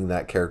bringing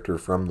that character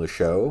from the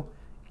show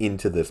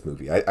into this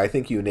movie. I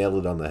think you nailed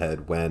it on the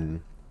head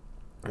when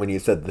you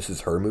said this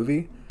is her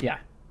movie. Yeah.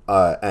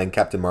 And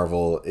Captain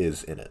Marvel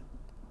is in it.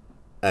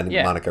 And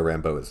Monica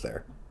Rambeau is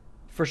there.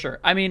 For sure.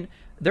 I mean,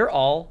 they're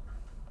all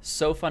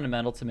so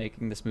fundamental to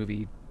making this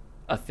movie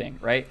a thing,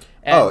 right?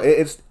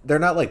 And they're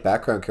not like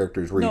background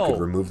characters where you No. could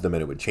remove them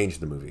and it would change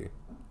the movie.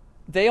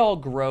 they all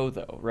grow,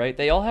 though, right?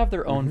 They all have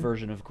their own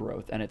version of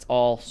growth, and it's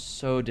all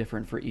so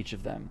different for each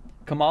of them.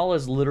 Kamala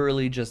is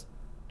literally just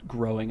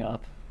growing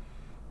up.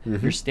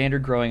 Your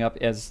standard growing up,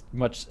 as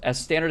much as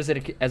standard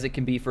as it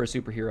can be for a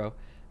superhero,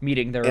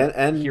 meeting their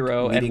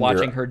hero and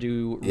watching her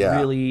do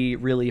really,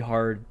 really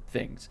hard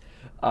things.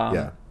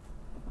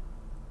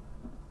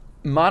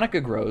 Monica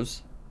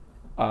grows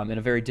in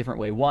a very different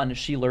way. One,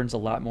 she learns a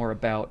lot more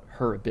about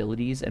her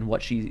abilities and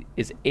what she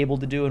is able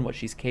to do and what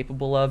she's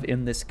capable of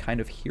in this kind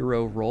of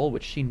hero role,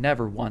 which she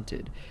never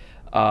wanted.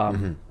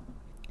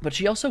 But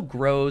she also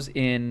grows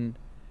in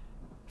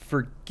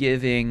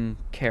forgiving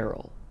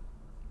Carol.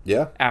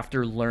 Yeah.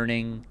 After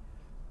learning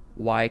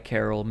why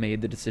Carol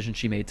made the decision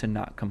she made to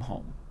not come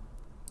home.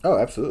 Oh,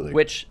 absolutely.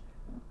 Which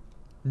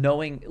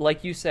knowing,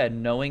 like you said,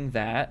 knowing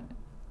that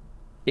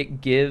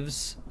it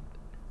gives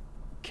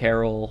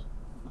Carol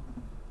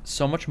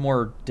so much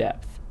more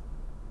depth.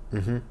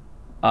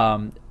 Mm-hmm.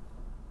 Um,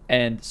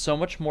 and so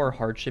much more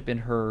hardship in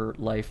her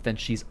life than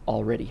she's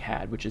already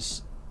had, which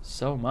is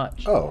so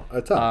much. Oh,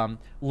 a ton.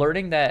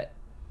 Learning that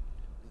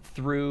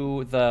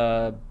through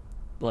the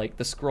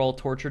scroll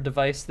torture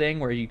device thing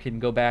where you can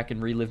go back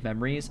and relive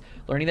memories,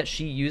 learning that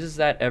she uses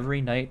that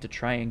every night to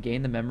try and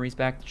gain the memories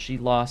back that she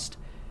lost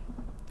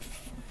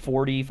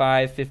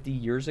 45, 50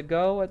 years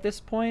ago at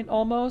this point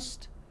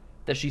almost,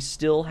 that she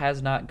still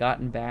has not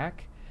gotten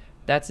back.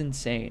 That's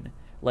insane.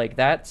 Like,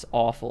 that's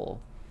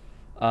awful.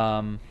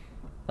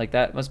 Like,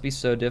 that must be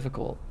so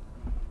difficult.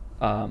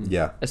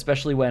 Yeah.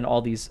 Especially when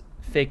all these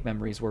fake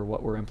memories were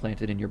what were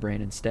implanted in your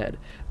brain instead.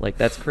 Like,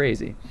 that's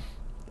crazy.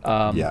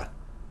 Yeah.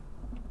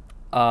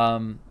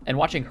 And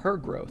watching her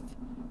growth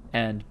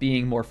and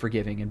being more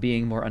forgiving and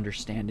being more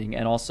understanding,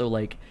 and also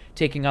like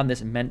taking on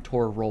this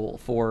mentor role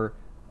for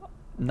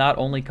not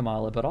only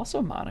Kamala but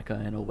also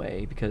Monica in a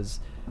way, because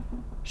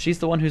she's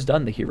the one who's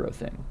done the hero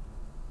thing.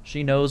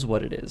 She knows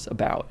what it is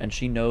about, and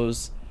she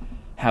knows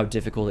how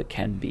difficult it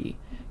can be.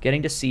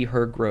 Getting to see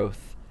her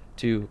growth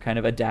to kind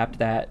of adapt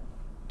that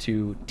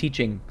to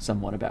teaching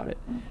someone about it,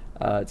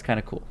 it's kind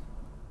of cool.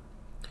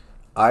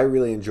 I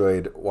really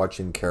enjoyed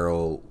watching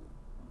Carol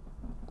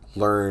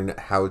learn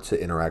how to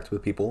interact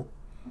with people.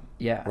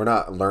 Yeah. Or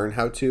not learn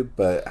how to,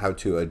 but how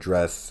to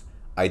address,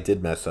 I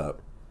did mess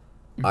up.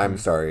 Mm-hmm. I'm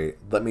sorry.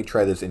 Let me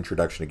try this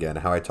introduction again.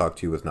 How I talked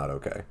to you was not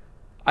okay.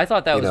 I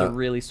thought that was a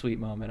really sweet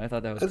moment. I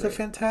thought that was It's a great.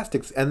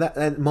 fantastic,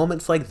 and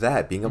moments like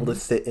that, being able to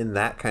sit in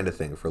that kind of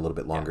thing for a little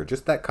bit longer,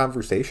 just that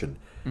conversation.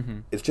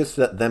 It's just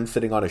that them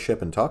sitting on a ship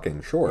and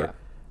talking, sure,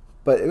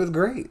 but it was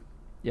great.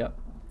 Yep.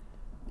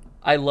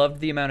 I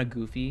loved the amount of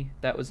goofy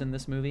that was in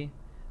this movie.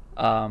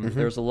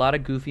 There was a lot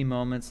of goofy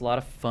moments, a lot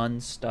of fun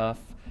stuff.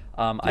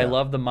 I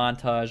love the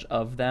montage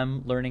of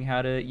them learning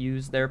how to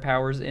use their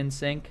powers in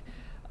sync,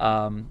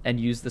 and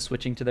use the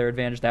switching to their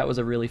advantage. That was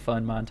a really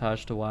fun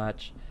montage to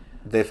watch.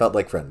 They felt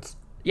like friends.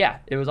 Yeah,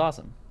 it was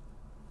awesome.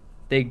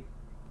 They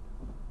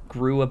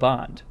grew a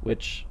bond,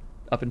 which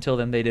up until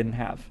then they didn't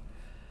have.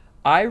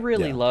 I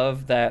really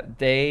love that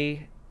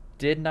they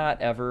did not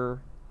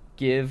ever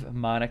give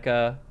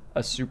Monica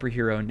a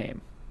superhero name.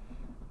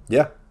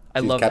 Yeah, I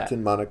she's love Captain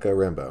that. Monica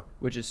Rambeau,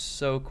 Which is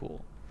so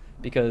cool,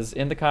 because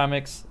in the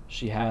comics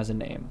she has a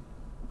name.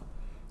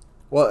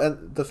 Well,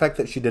 and the fact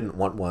that she didn't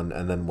want one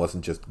and then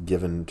wasn't just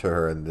given to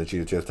her, and then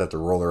she just had to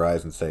roll her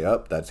eyes and say,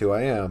 "Up, that's who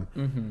I am."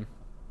 Mm-hmm.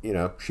 You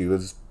know, she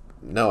was,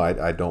 no,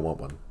 I don't want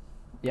one.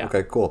 Yeah.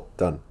 Okay, cool,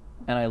 done.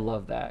 And I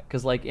love that,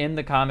 because like in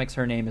the comics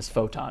her name is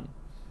Photon,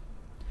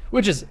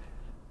 which is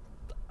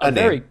a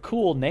very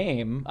cool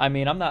name. I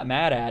mean, I'm not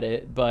mad at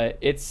it,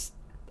 but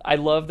I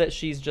love that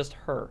she's just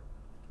her.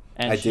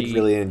 And I did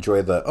really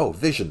enjoy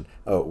Vision.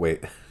 Oh,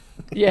 wait.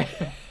 Yeah.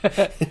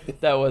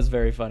 That was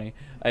very funny.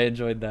 I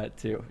enjoyed that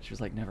too. She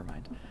was like, never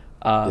mind.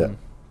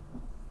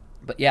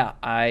 But yeah,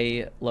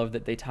 I love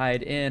that they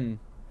tied in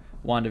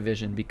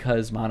WandaVision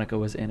because Monica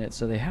was in it,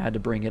 so they had to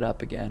bring it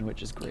up again,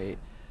 which is great.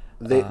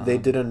 They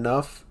did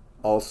enough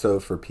also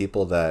for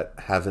people that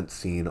haven't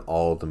seen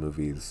all the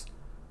movies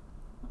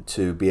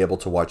to be able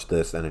to watch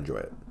this and enjoy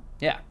it.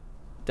 Yeah,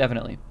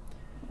 definitely.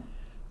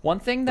 One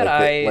thing that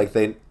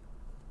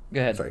Go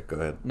ahead. Sorry, go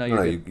ahead. No,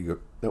 you're you go.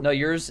 Nope. No,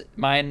 yours.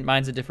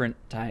 Mine's a different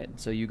tie-in,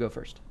 so you go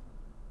first.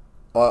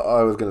 All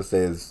I was gonna say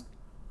is,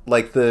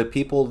 like, the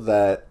people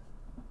that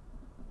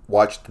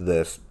watched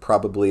this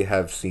probably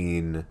have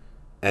seen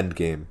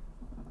Endgame.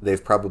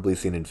 They've probably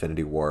seen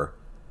Infinity War.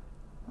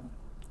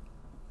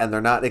 And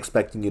they're not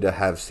expecting you to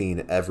have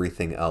seen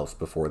everything else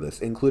before this,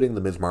 including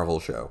the Ms. Marvel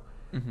show.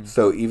 Mm-hmm.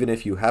 So even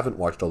if you haven't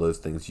watched all those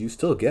things, you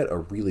still get a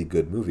really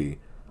good movie.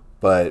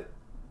 But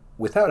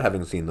with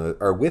having seen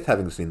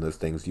those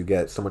things, you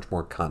get so much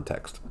more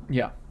context.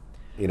 Yeah.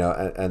 You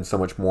know, and so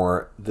much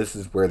more, this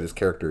is where this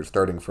character is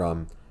starting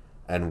from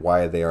and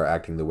why they are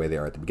acting the way they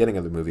are at the beginning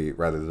of the movie,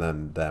 rather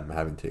than them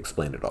having to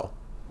explain it all.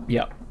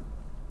 Yeah.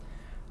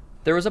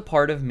 There was a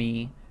part of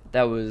me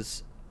that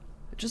was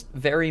just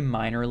very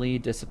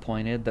minorly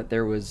disappointed that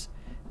there was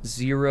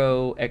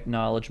zero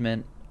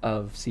acknowledgement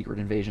of Secret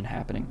Invasion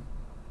happening.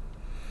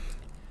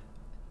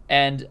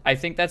 And I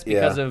think that's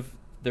because of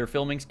their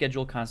filming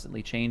schedule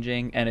constantly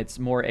changing, and it's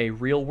more a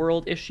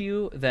real-world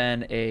issue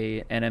than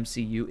an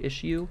MCU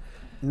issue.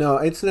 No,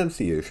 it's an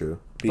MCU issue,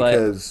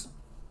 because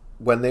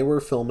when they were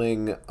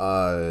filming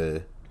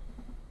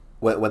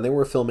when they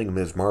were filming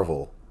Ms.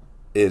 Marvel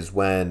is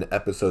when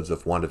episodes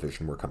of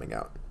WandaVision were coming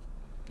out.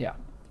 Yeah.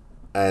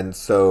 And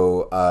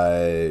so,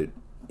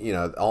 you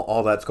know,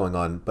 all that's going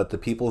on. But the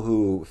people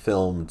who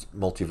filmed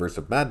Multiverse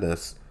of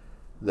Madness,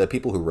 the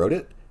people who wrote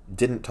it,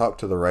 didn't talk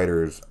to the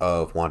writers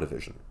of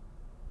WandaVision.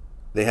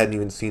 They hadn't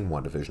even seen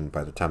WandaVision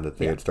by the time that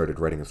they had started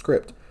writing a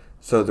script.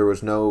 So there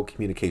was no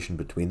communication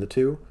between the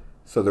two.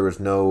 So there was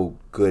no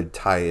good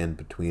tie-in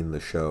between the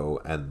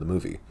show and the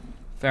movie.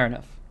 Fair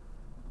enough.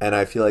 And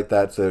I feel like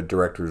that's a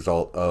direct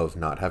result of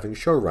not having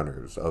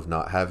showrunners, of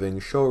not having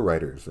show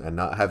writers, and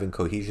not having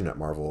cohesion at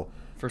Marvel.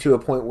 For to a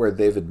point where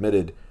they've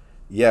admitted,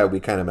 yeah, we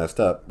kind of messed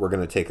up. We're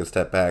going to take a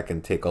step back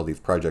and take all these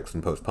projects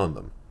and postpone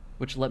them.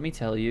 Which, let me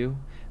tell you,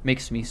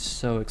 makes me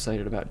so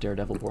excited about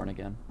Daredevil Born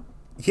Again.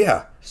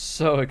 Yeah.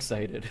 So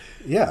excited.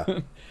 Yeah.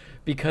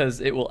 Because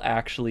it will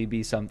actually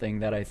be something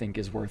that I think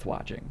is worth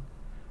watching.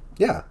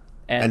 Yeah.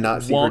 And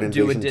not Secret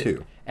Invasion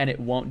 2. And it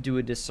won't do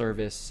a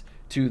disservice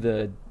to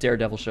the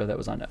Daredevil show that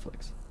was on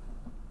Netflix.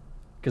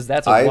 Because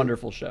that's a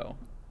wonderful show,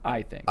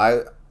 I think.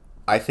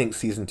 I think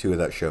season 2 of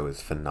that show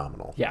is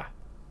phenomenal. Yeah.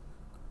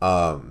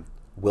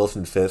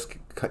 Wilson Fisk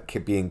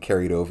being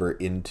carried over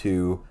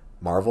into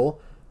Marvel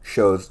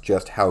shows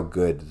just how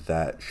good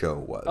that show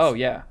was. Oh,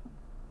 yeah.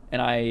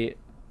 And I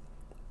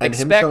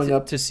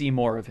expect to see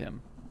more of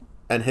him.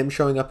 And him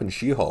showing up in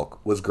She-Hulk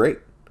was great.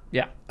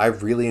 Yeah. I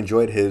really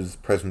enjoyed his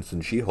presence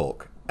in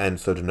She-Hulk. And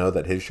so to know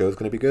that his show is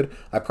going to be good,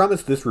 I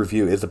promise this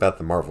review is about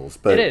the Marvels.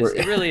 But it is.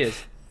 It really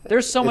is.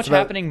 There's so much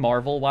happening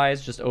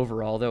Marvel-wise, just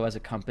overall, though, as a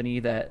company,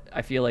 that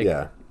I feel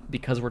like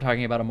because we're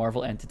talking about a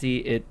Marvel entity,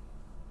 it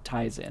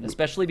ties in,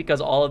 especially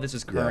because all of this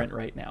is current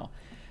right now.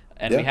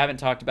 And we haven't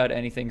talked about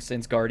anything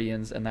since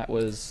Guardians, and that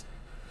was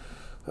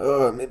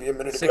maybe a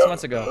minute 6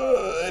 months ago.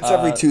 It's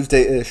every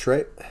Tuesday-ish,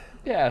 right?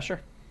 Yeah,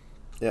 sure.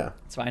 Yeah.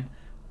 It's fine.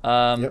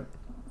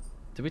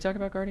 Did we talk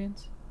about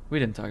Guardians? We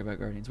didn't talk about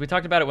Guardians. We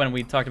talked about it when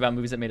we talked about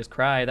movies that made us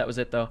cry. That was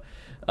it, though.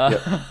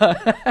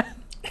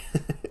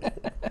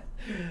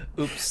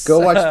 Oops. Go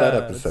watch that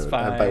episode.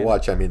 And by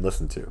watch, I mean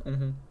listen to.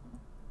 Mm-hmm.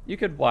 You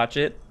could watch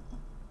it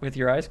with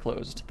your eyes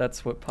closed.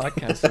 That's what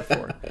podcasts are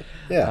for.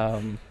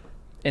 Yeah.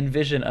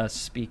 Envision us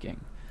speaking.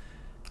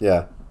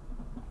 Yeah.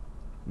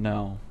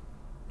 No.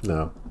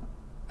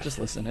 Just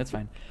listen. It's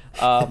fine.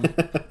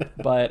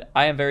 But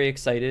I am very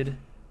excited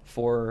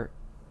for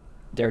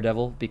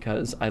Daredevil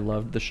because I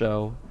loved the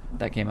show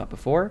that came out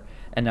before,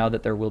 and now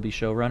that there will be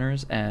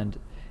showrunners and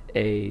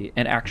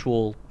an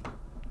actual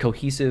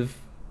cohesive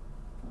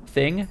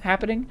thing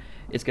happening,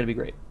 it's going to be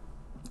great.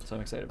 So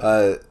I'm excited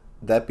about it.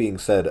 That being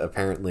said,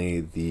 apparently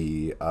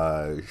the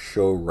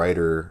show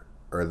writer,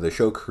 or the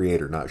show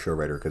creator, not show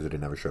writer because it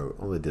didn't have a show.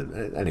 Well, it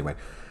did. Anyway,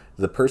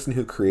 the person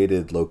who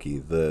created Loki,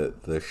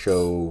 the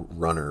show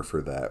runner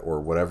for that, or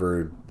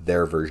whatever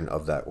their version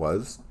of that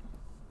was,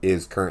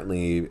 is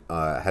currently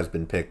has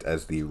been picked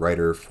as the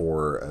writer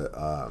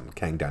for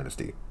Kang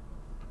Dynasty.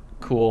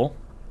 Cool.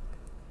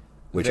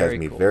 Which has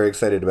me very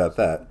excited about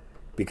that,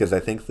 because I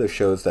think the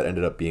shows that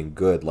ended up being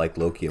good, like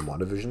Loki and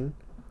WandaVision,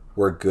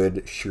 were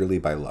good surely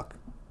by luck.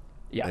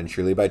 Yeah. And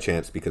surely by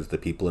chance, because the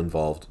people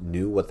involved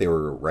knew what they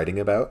were writing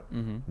about,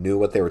 knew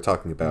what they were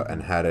talking about,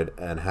 and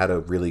had a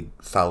really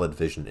solid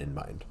vision in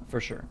mind. For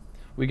sure.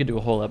 We could do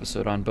a whole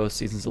episode on both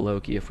seasons of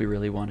Loki if we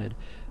really wanted.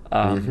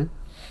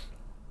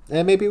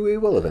 And maybe we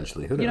will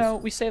eventually. Who knows? You know,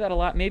 we say that a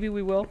lot. Maybe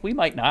we will. We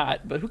might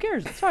not, but who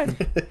cares? It's fine.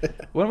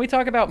 When we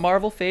talk about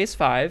Marvel Phase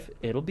 5,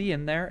 it'll be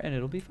in there, and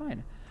it'll be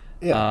fine.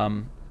 Yeah.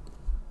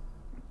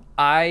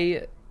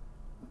 I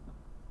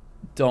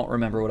don't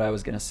remember what I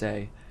was going to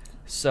say.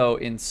 So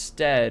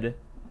instead,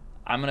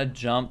 I'm going to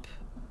jump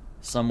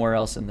somewhere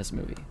else in this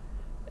movie.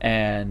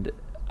 And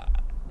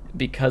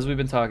because we've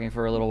been talking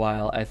for a little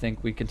while, I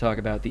think we can talk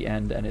about the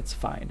end, and it's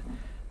fine.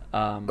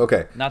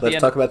 Okay,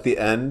 let's talk about the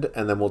end,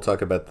 and then we'll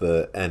talk about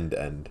the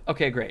end.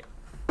 Okay, great.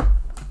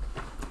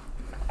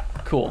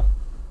 Cool.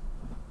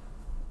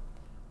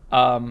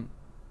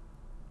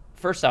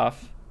 First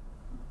off,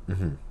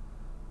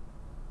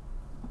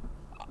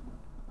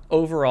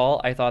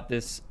 overall, I thought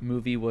this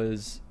movie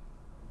was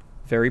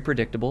very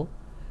predictable,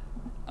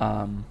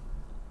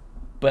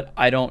 but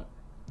I don't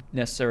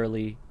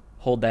necessarily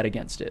hold that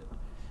against it.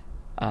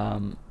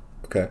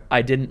 Okay.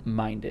 I didn't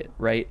mind it,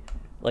 right?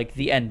 Like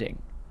the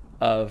ending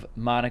of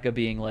Monica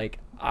being like,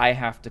 I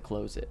have to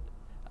close it.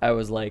 I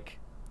was like,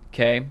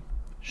 okay,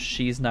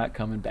 she's not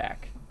coming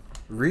back.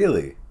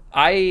 Really?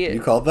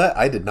 You called that?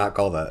 I did not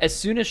call that. As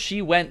soon as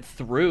she went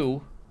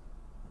through,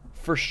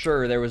 for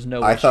sure there was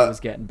no way she was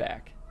getting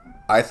back.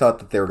 I thought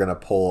that they were going to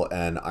pull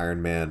an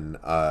Iron Man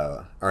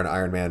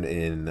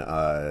in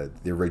the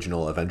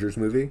original Avengers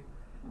movie,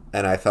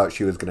 and I thought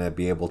she was going to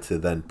be able to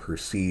then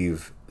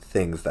perceive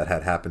things that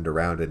had happened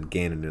around and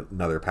gain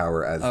another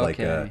power as like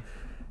a,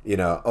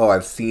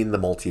 I've seen the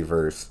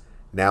multiverse.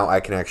 Now I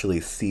can actually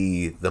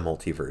see the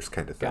multiverse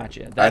kind of thing.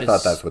 Gotcha. I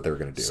thought that's what they were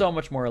going to do. So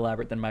much more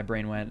elaborate than my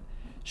brain went.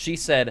 She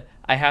said,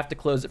 I have to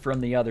close it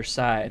from the other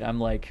side. I'm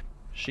like,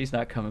 she's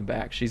not coming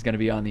back. She's going to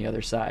be on the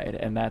other side.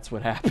 And that's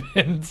what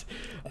happened.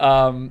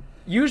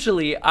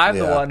 Usually I'm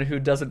the one who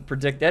doesn't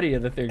predict any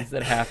of the things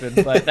that happen.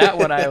 But that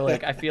one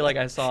I feel like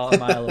I saw a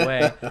mile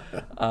away.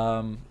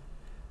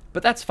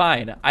 But that's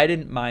fine. I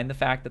didn't mind the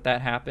fact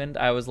that happened.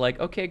 I was like,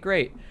 okay,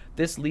 great.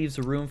 This leaves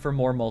room for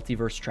more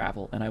multiverse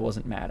travel. And I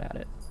wasn't mad at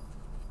it.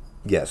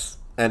 Yes.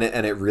 And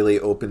it really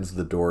opens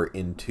the door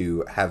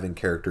into having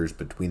characters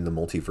between the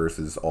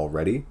multiverses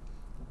already,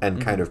 and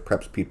kind of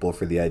preps people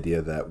for the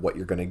idea that what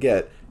you're going to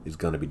get is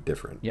going to be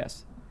different.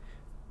 Yes.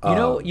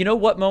 You know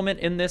what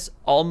moment in this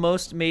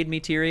almost made me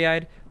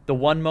teary-eyed? The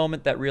one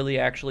moment that really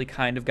actually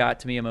kind of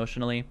got to me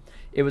emotionally.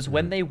 It was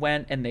when they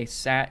went and they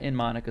sat in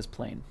Monica's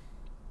plane.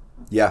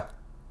 Yeah.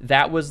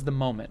 that was the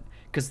moment,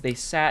 because they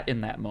sat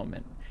in that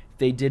moment.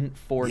 They didn't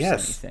force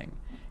anything.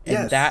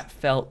 And that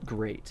felt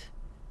great.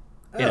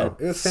 In a it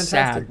was fantastic.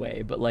 Sad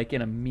way, but like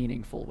in a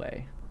meaningful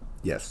way.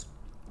 Yes.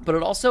 But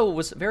it also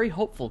was very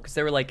hopeful, because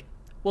they were like,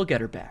 we'll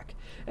get her back.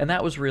 And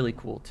that was really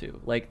cool too.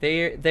 Like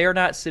they're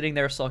not sitting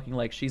there sulking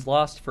like she's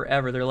lost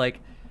forever. They're like,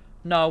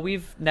 no,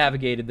 we've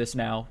navigated this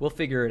now. We'll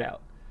figure it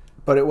out.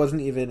 But it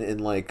wasn't even in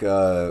like,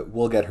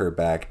 we'll get her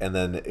back, and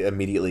then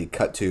immediately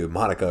cut to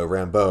Monica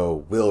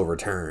Rambeau will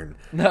return.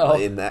 No.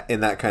 In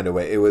that kind of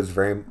way. It was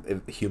very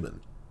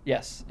human.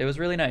 Yes, it was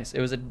really nice.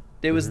 It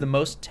was the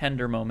most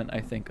tender moment, I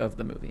think, of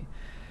the movie,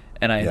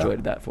 and I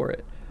enjoyed that for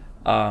it.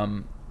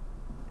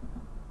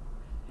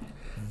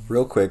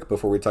 Real quick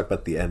before we talk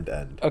about the end.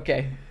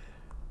 Okay.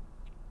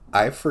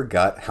 I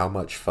forgot how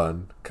much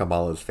fun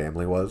Kamala's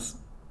family was.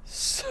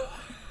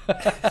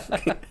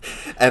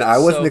 And I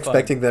wasn't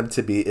expecting them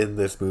to be in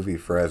this movie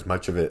for as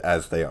much of it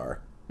as they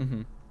are.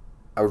 Mm-hmm.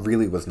 I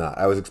really was not.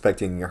 I was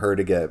expecting her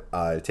to get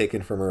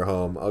taken from her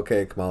home.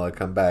 Okay, Kamala,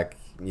 come back.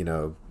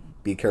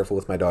 Be careful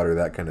with my daughter,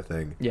 that kind of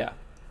thing. Yeah.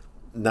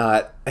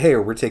 Not, hey,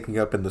 we're taking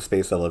you up in the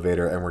space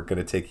elevator and we're going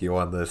to take you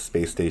on the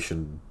space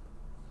station.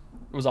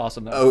 It was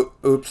awesome, though.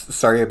 Oh, oops.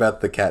 Sorry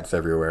about the cats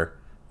everywhere.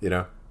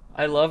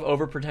 I love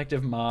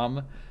overprotective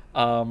mom.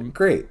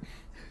 Great.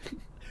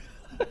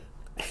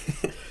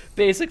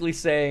 Basically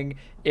saying,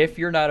 if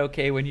you're not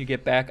okay when you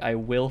get back, I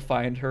will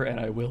find her and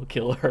I will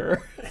kill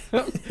her.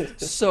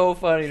 So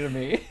funny to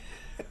me.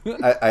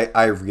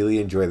 I really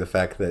enjoy the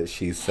fact that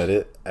she said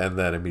it, and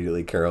then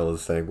immediately Carol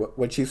is saying,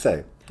 what'd she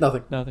say?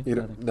 Nothing.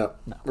 Nothing. No,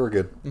 we're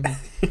good.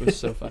 Mm-hmm. It was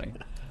so funny.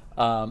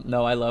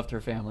 No, I loved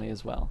her family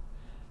as well.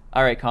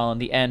 All right, Colin,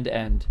 the end.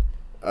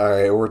 All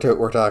right,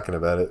 we're talking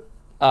about it.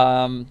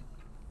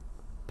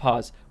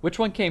 Pause. Which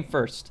one came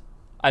first?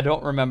 I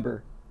don't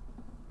remember.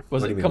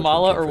 Was it mean,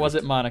 Kamala or was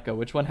it Monica?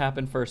 Which one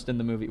happened first in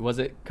the movie? Was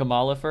it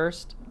Kamala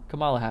first?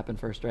 Kamala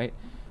happened first, right?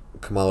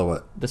 Kamala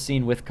what? The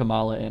scene with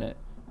Kamala in it.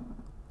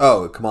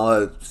 Oh,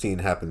 Kamala scene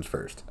happens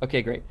first.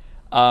 Okay, great.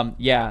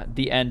 Yeah,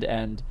 the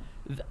end.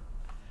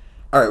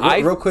 All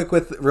right, real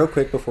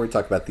quick before we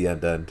talk about the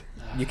end.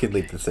 You can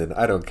leave this in.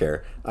 I don't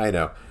care. I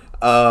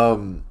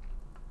know.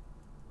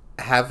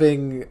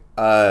 Having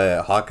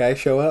Hawkeye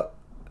show up,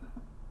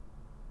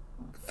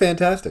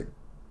 fantastic.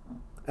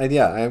 And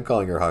yeah, I am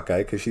calling her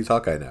Hawkeye because she's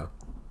Hawkeye now.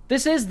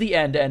 This is the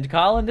end,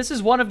 Colin. This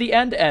is one of the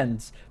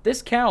ends.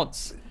 This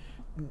counts.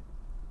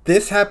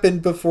 This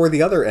happened before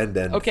the other end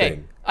okay,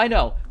 thing. I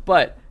know,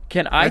 but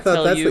can I tell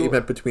you... I thought that's what you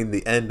meant between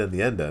the end and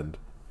the end.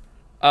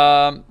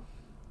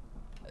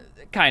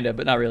 Kind of,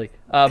 but not really.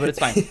 But it's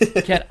fine.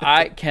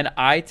 Can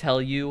I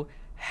tell you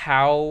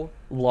how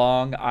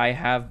long I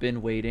have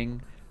been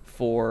waiting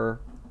for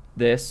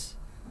this?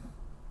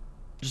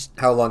 Just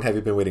how long have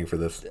you been waiting for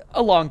this?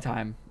 A long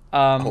time.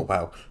 Oh,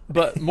 wow.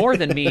 But more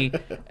than me,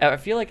 I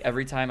feel like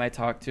every time I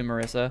talk to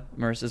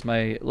Marissa's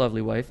my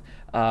lovely wife.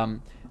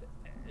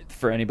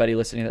 For anybody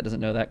listening that doesn't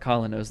know that,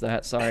 Colin knows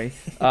that. Sorry.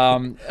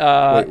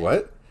 Wait,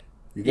 what?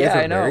 You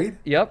guys are married?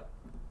 Yep.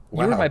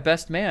 Wow. You were my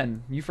best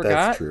man. You forgot?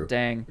 That's true.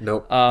 Dang.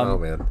 Nope. Oh,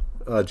 man.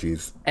 Oh,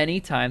 jeez.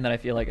 Anytime that I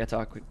feel like I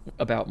talk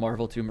about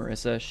Marvel to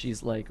Marissa,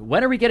 she's like,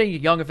 when are we getting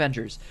Young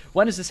Avengers?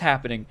 When is this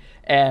happening?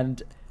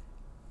 And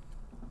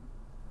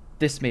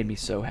this made me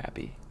so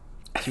happy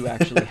to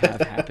actually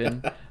have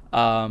happen.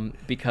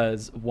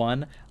 Because,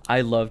 one,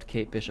 I loved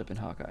Kate Bishop in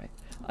Hawkeye.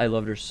 I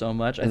loved her so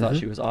much. I thought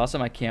she was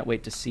awesome. I can't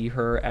wait to see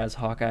her as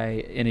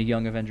Hawkeye in a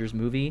Young Avengers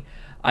movie.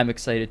 I'm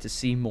excited to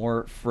see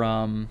more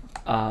from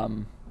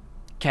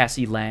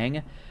Cassie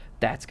Lang.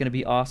 That's going to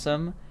be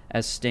awesome.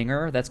 As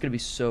Stinger, that's going to be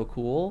so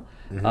cool.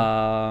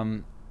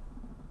 I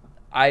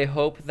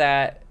hope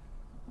that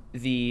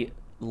the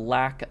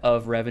lack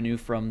of revenue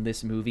from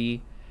this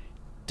movie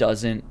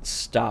doesn't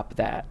stop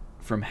that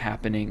from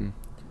happening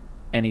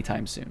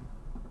anytime soon.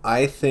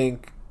 I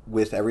think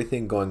with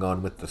everything going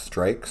on with the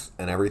strikes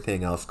and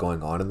everything else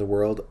going on in the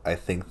world, I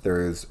think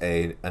there's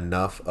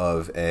enough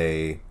of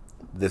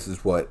this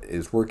is what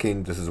is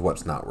working, this is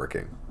what's not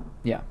working.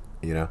 Yeah.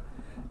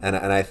 And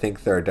I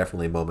think there are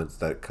definitely moments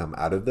that come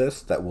out of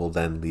this that will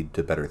then lead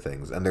to better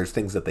things. And there's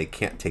things that they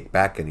can't take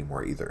back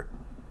anymore either.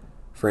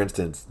 For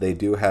instance, they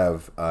do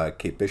have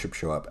Kate Bishop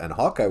show up, and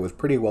Hawkeye was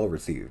pretty well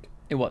received.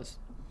 It was.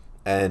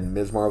 And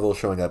Ms. Marvel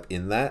showing up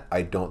in that,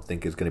 I don't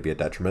think is going to be a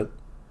detriment.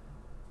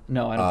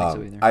 No, I don't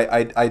think so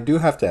either. I do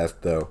have to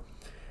ask, though,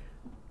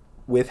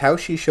 with how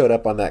she showed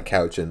up on that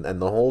couch and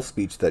the whole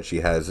speech that she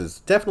has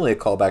is definitely a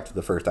callback to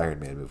the first Iron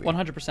Man movie.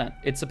 100%.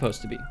 It's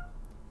supposed to be.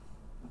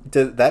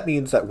 That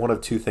means that one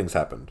of two things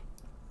happened.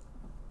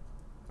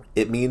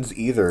 It means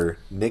either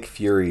Nick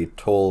Fury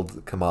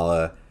told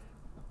Kamala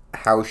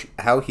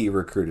how he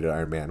recruited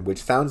Iron Man,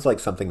 which sounds like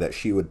something that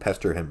she would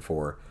pester him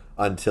for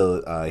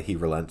until he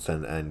relents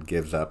and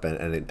gives up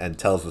and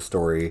tells the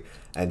story,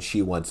 and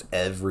she wants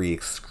every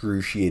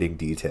excruciating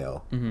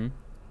detail. Mm-hmm.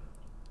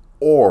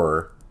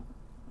 Or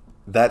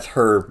that's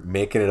her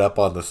making it up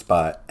on the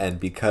spot, and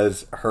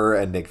because her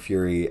and Nick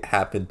Fury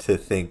happen to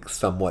think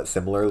somewhat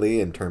similarly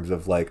in terms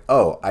of like,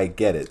 oh, I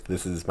get it,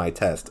 this is my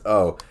test.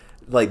 Oh,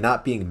 like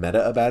not being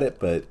meta about it,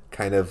 but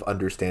kind of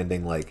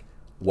understanding like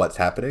what's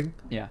happening.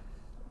 Yeah.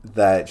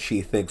 That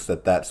she thinks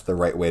that that's the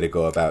right way to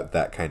go about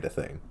that kind of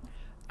thing.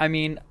 I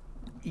mean,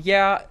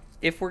 yeah,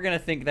 if we're gonna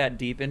think that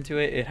deep into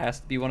it, it has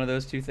to be one of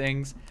those two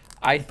things.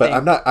 But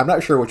I'm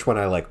not sure which one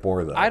I like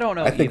more though. I don't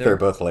know. I think either. they're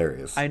both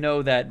hilarious. I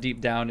know that deep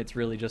down, it's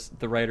really just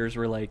the writers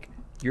were like,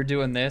 "You're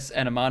doing this,"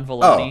 and Aman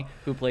Vellani,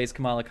 who plays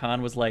Kamala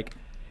Khan, was like,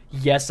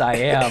 "Yes, I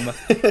am,"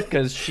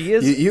 because she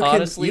is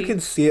honestly. You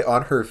can see it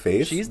on her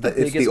face. She's the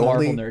biggest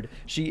Marvel nerd.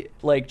 She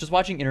like just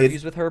watching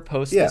interviews with her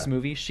post this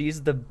movie.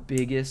 She's the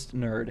biggest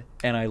nerd,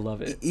 and I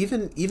love it.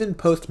 Even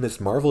post Miss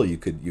Marvel, you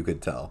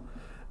could tell,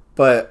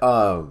 but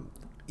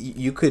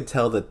you could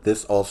tell that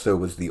this also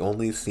was the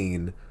only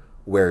scene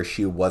where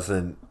she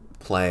wasn't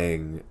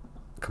playing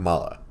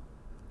Kamala.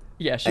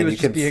 Yeah, she was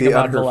just being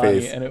Aman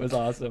Vellani, and it was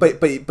awesome.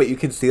 But you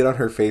can see it on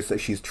her face that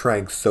she's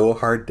trying so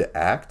hard to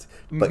act,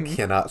 but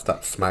cannot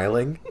stop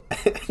smiling,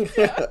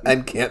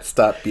 and can't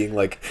stop being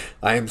like,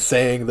 "I'm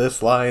saying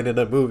this line in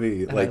a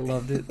movie." And like, I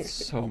loved it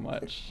so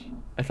much.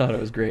 I thought it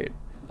was great.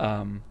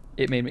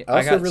 It made me.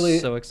 I got really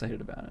so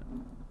excited about it.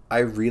 I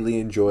really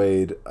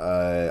enjoyed.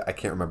 I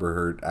can't remember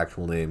her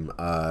actual name.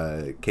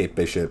 Kate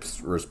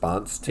Bishop's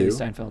response to Haley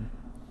Steinfeld.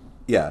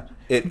 Yeah,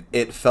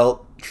 it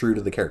felt true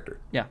to the character.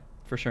 Yeah,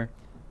 for sure.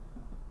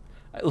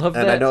 I love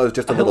that. And I know it was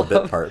just a little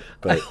bit part,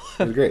 but it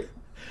was great.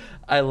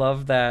 I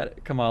love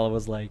that Kamala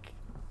was like,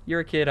 "You're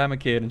a kid, I'm a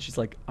kid," and she's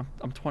like,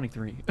 "I'm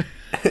 23."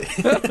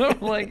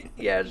 I'm like,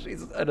 yeah,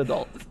 she's an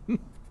adult.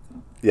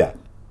 Yeah.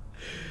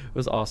 It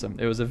was awesome.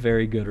 It was a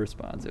very good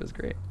response. It was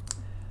great.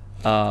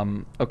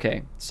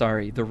 Okay,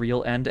 sorry. The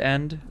real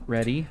end.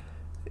 Ready?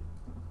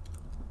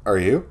 Are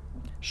you?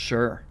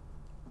 Sure.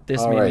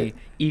 This made me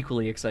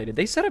equally excited.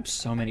 They set up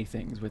so many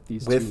things with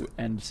these two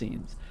end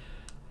scenes.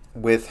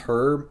 With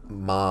her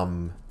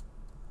mom's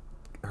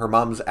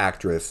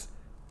actress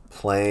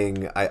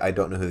playing, I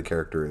don't know who the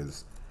character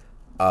is,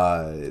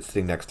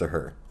 sitting next to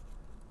her.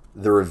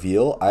 The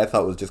reveal I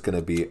thought was just going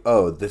to be,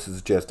 oh, this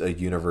is just a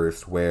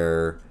universe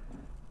where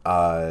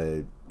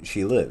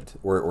she lived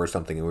or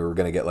something, and we were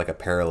going to get like a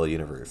parallel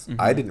universe.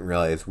 Mm-hmm. I didn't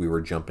realize we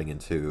were jumping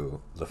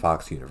into the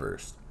Fox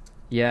universe.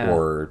 Yeah.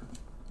 Or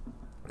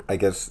I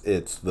guess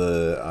it's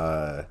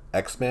the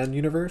X-Men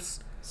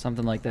universe?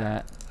 Something like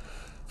that.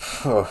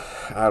 Oh,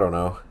 I don't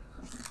know.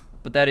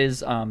 But that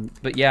is,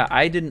 but yeah,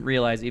 I didn't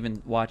realize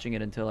even watching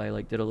it until I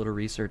like did a little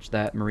research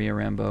that Maria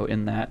Rambeau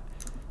in that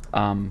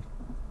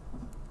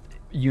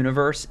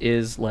universe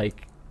is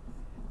like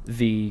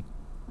the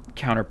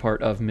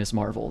counterpart of Miss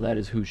Marvel. That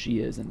is who she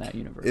is in that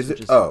universe. Is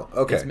it? Oh,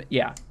 okay.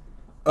 Yeah.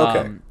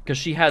 Okay. Because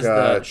she has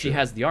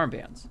the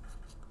armbands.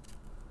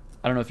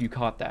 I don't know if you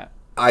caught that.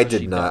 I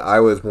did not. I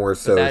was more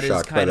so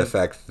shocked by the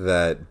fact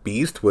that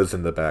Beast was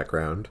in the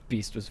background.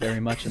 Beast was very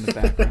much in the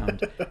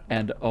background.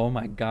 And oh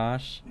my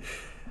gosh.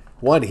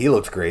 One, he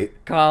looks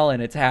great.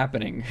 Colin, it's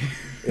happening.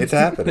 It's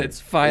happening.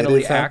 It's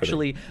finally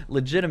actually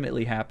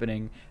legitimately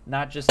happening.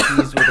 Not just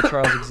teased with a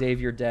Charles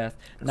Xavier death.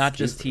 Not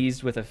just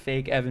teased with a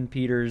fake Evan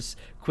Peters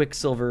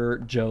Quicksilver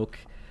joke.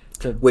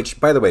 Which,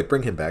 by the way,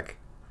 bring him back.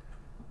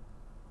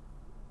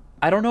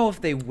 I don't know if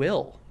they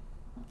will.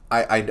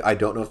 I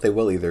don't know if they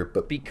will either,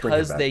 but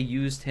because they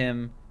used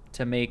him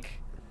to make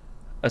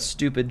a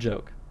stupid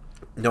joke.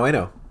 No, I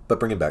know, but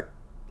bring him back.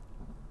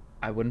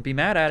 I wouldn't be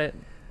mad at it.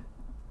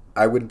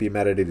 I wouldn't be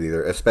mad at it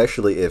either,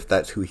 especially if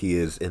that's who he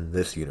is in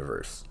this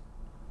universe.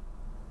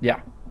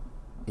 Yeah.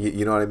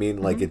 You know what I mean?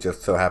 Mm-hmm. Like it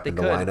just so happened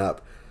to line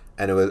up,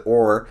 and it was,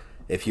 or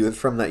if he was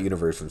from that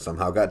universe and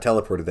somehow got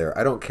teleported there.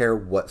 I don't care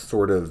what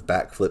sort of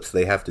backflips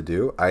they have to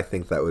do. I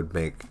think that would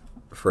make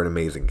for an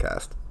amazing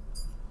cast.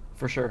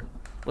 For sure.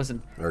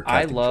 Listen,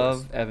 I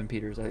love Evan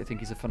Peters. I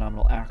think he's a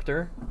phenomenal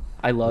actor.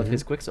 I love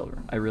his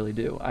Quicksilver. I really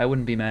do. I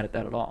wouldn't be mad at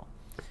that at all.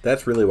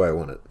 That's really why I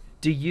want it.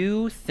 Do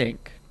you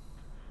think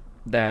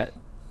that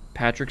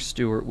Patrick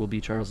Stewart will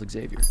be Charles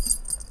Xavier?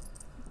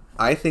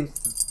 I think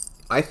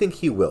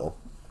he will.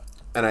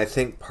 And I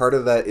think part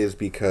of that is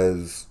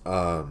because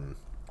the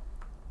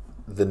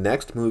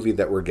next movie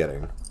that we're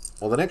getting,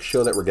 the next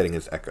show that we're getting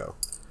is Echo.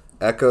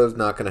 Echo is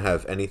not going to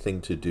have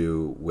anything to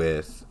do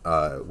with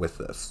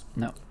this.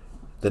 No.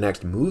 The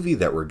next movie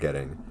that we're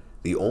getting,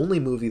 the only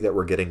movie that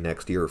we're getting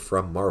next year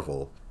from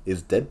Marvel,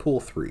 is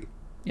Deadpool 3.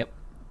 Yep.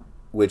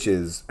 Which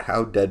is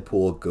how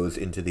Deadpool goes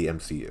into the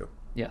MCU.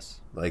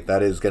 Yes. Like,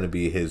 that is going to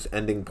be his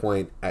ending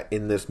point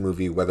in this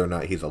movie, whether or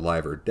not he's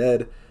alive or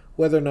dead,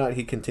 whether or not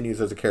he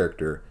continues as a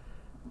character.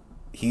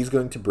 He's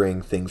going to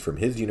bring things from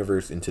his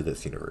universe into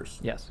this universe.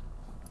 Yes.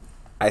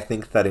 I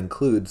think that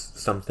includes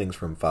some things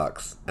from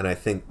Fox, and I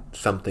think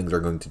some things are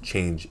going to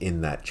change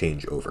in that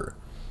changeover.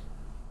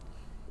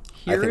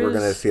 I think we're going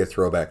to see a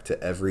throwback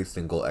to every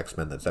single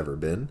X-Men that's ever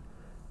been,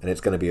 and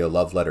it's going to be a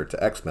love letter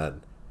to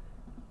X-Men,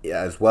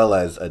 as well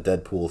as a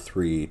Deadpool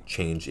 3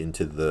 change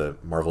into the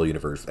Marvel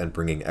Universe and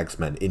bringing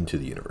X-Men into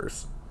the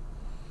universe.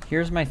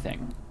 Here's my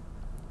thing.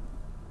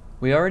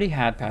 We already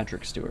had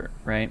Patrick Stewart,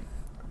 right?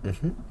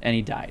 Mm-hmm. And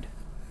he died.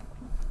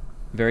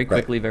 Very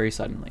quickly, very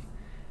suddenly.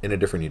 In a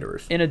different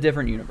universe.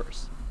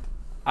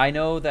 I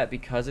know that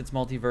because it's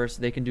multiverse,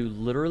 they can do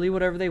literally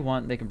whatever they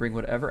want. They can bring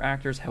whatever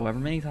actors, however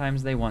many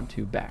times they want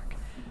to, back.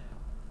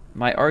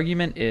 My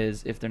argument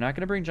is, if they're not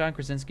going to bring John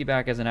Krasinski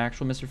back as an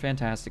actual Mr.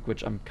 Fantastic,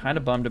 which I'm kind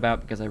of bummed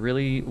about because I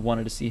really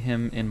wanted to see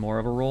him in more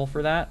of a role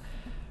for that,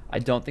 I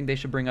don't think they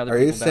should bring other Are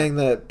people you back. saying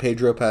that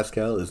Pedro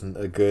Pascal isn't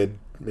a good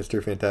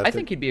Mr. Fantastic?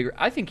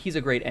 I think he's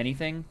a great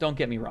anything. Don't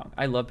get me wrong.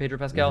 I love Pedro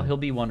Pascal. Mm-hmm. He'll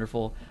be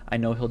wonderful. I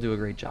know he'll do a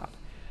great job.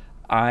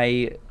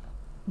 I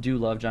do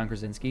love John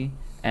Krasinski,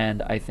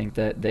 and I think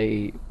that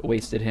they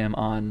wasted him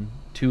on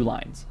 2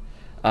 lines.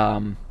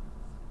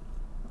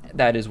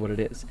 That is what it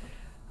is.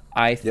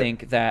 I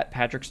think that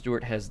Patrick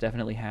Stewart has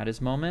definitely had his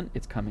moment.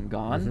 It's come and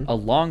gone a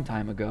long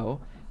time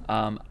ago.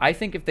 I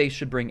think if they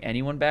should bring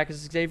anyone back as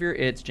Xavier,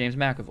 it's James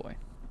McAvoy.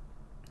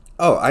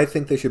 Oh, I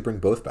think they should bring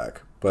both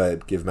back,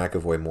 but give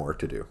McAvoy more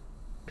to do.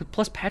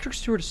 Plus, Patrick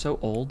Stewart is so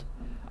old.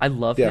 I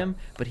love him,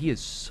 but he is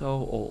so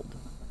old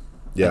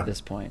at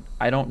this point.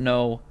 I don't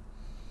know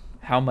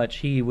how much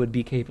he would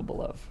be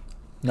capable of.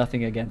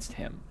 Nothing against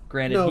him.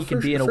 Granted, he can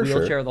be in a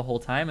wheelchair the whole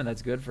time, and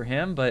that's good for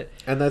him. But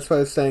that's why I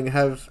was saying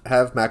have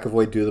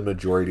McAvoy do the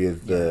majority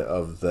of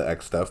the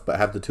X stuff, but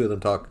have the two of them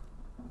talk.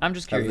 I'm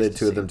just curious. Have the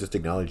two of them just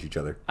acknowledge each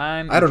other.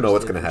 I don't know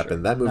what's going to happen.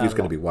 Sure. That movie's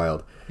going to be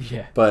wild.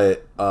 Yeah.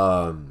 But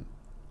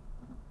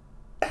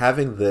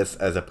having this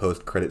as a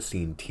post-credit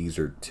scene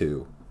teaser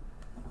too,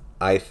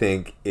 I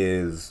think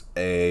is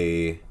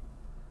a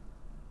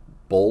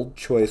bold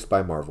choice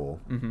by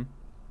Marvel,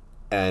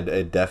 and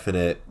a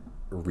definite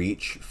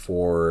reach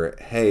for,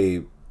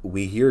 hey,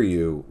 we hear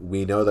you.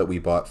 We know that we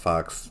bought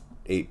Fox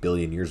 8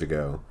 billion years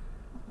ago.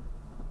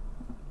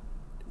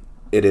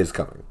 It is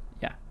coming.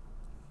 Yeah.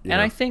 And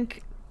I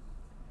think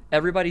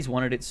everybody's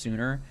wanted it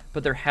sooner,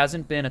 but there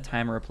hasn't been a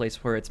time or a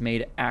place where it's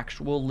made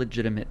actual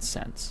legitimate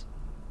sense.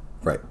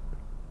 Right.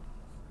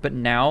 But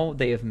now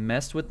they have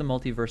messed with the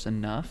multiverse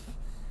enough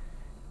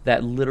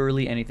that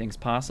literally anything's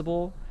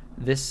possible.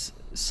 This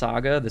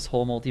saga, this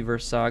whole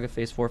multiverse saga,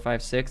 Phase 4,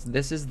 5, 6,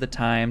 this is the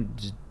time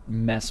to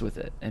mess with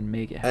it and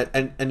make it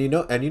happen. And you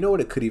know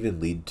what it could even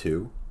lead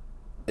to?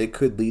 It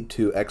could lead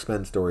to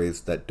X-Men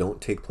stories that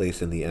don't take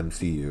place in the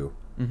MCU,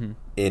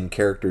 in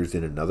characters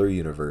in another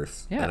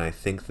universe. Yeah. And I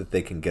think that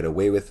they can get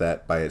away with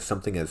that by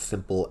something as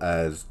simple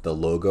as the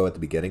logo at the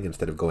beginning,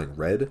 instead of going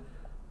red,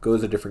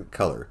 goes a different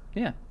color.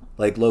 Yeah.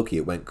 Like Loki,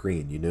 it went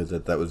green. You knew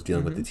that was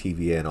dealing with the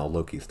TVA and all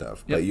Loki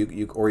stuff. Yep. But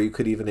you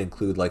could even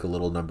include like a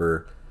little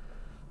number.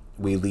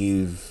 We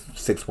leave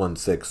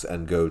 616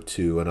 and go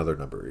to another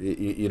number.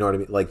 You know what I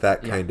mean? Like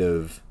that kind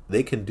of...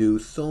 They can do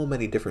so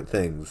many different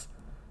things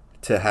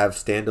to have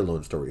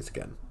standalone stories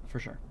again. For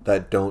sure.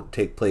 That don't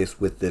take place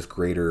with this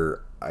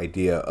greater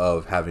idea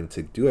of having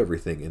to do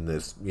everything in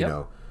this, you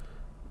know,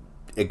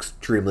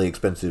 extremely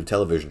expensive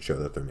television show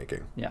that they're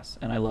making. Yes,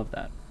 and I love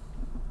that.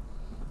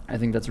 I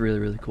think that's really,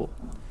 really cool.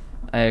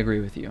 I agree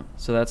with you.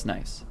 So that's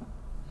nice.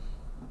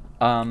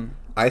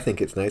 I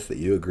think it's nice that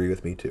you agree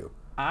with me too.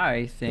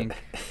 I think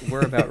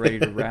we're about ready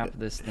to wrap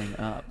this thing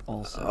up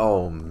also.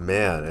 Oh,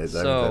 man. I have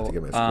to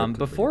get my script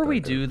before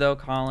we do, though,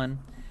 Colin,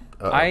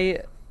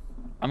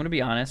 I'm going to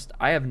be honest.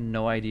 I have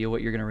no idea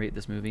what you're going to rate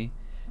this movie,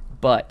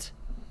 but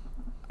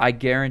I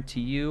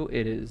guarantee you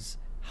it is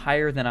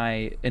higher than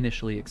I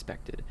initially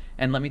expected.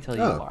 And let me tell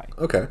you why.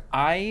 Okay.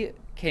 I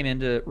came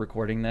into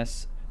recording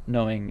this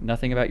knowing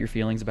nothing about your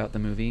feelings about the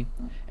movie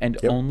and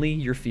only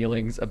your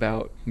feelings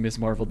about Ms.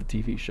 Marvel, the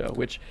TV show,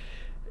 which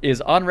is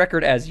on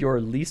record as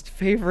your least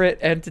favorite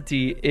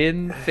entity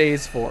in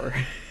Phase 4.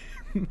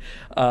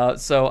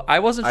 So I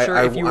wasn't sure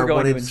if you were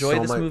going to enjoy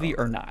this movie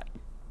or not.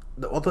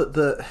 Well,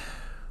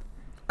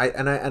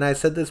 I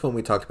said this when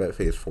we talked about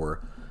Phase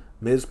 4.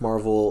 Ms.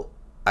 Marvel,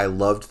 I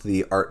loved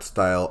the art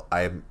style.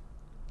 I'm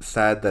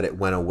sad that it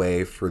went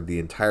away for the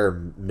entire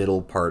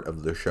middle part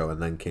of the show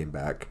and then came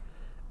back.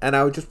 And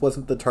I just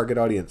wasn't the target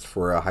audience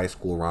for a high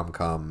school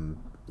rom-com,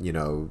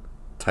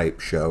 type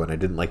show, and I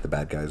didn't like the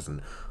bad guys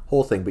and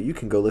whole thing, but you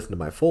can go listen to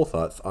my full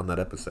thoughts on that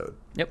episode.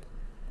 Yep.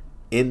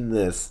 In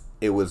this,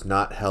 it was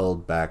not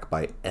held back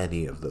by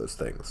any of those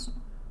things.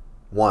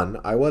 One,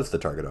 I was the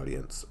target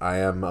audience. I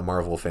am a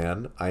Marvel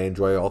fan. I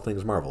enjoy all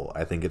things Marvel.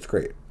 I think it's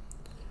great.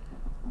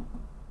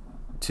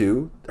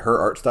 Two, her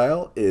art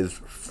style is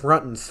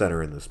front and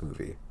center in this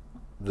movie.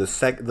 The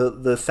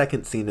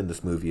second scene in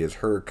this movie is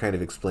her kind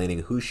of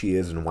explaining who she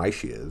is and why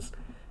she is,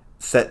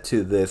 set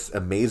to this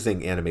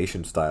amazing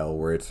animation style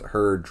where it's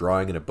her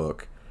drawing in a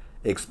book,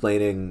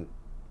 explaining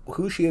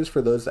who she is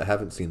for those that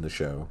haven't seen the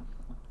show,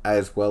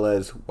 as well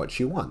as what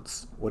she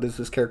wants. What is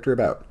this character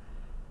about?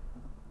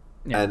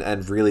 Yeah.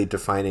 And really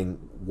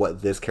defining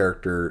what this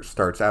character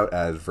starts out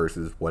as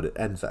versus what it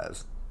ends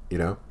as,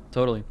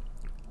 Totally.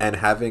 And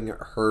having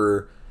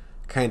her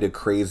kind of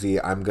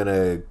crazy, I'm going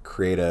to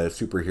create a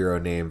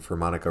superhero name for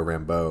Monica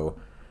Rambeau.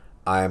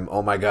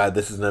 Oh my God,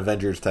 this is an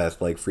Avengers test,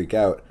 freak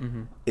out,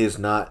 is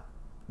not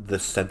the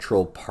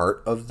central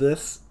part of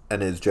this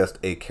and is just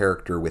a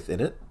character within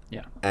it.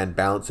 Yeah. And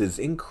balances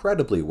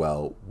incredibly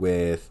well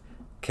with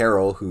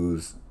Carol,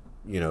 who's,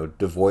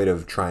 devoid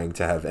of trying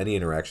to have any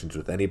interactions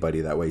with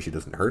anybody. That way she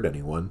doesn't hurt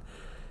anyone.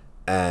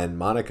 and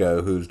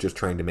Monica, who's just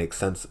trying to make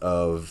sense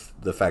of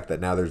the fact that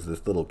now there's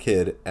this little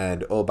kid,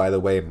 and oh, by the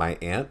way, my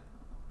aunt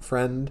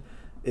friend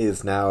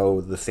is now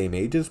the same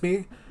age as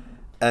me,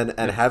 and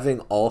having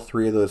all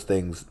three of those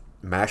things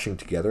mashing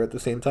together at the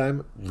same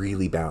time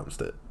really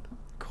balanced it.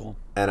 Cool.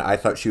 And I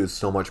thought she was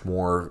so much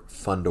more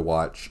fun to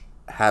watch,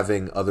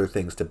 having other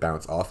things to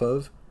bounce off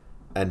of,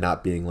 and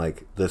not being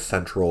like the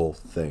central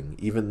thing,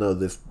 even though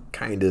this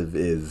kind of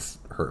is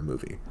her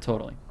movie.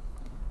 Totally.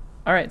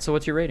 All right, so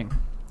what's your rating?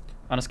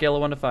 On a scale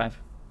of 1 to 5.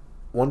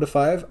 1 to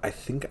 5, I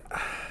think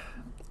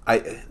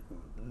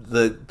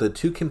the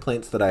two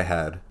complaints that I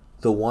had,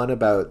 the one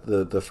about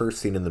the first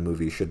scene in the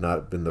movie should not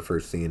have been the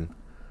first scene.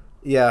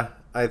 Yeah,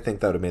 I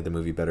think that would have made the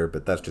movie better,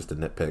 but that's just a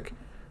nitpick.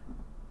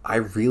 I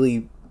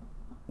really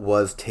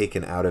was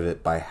taken out of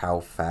it by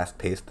how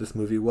fast-paced this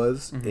movie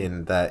was,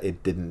 in that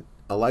it didn't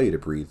allow you to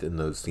breathe in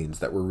those scenes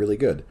that were really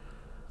good.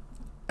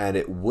 And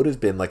it would have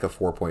been like a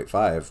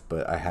 4.5,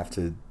 but I have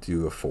to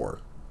do a 4.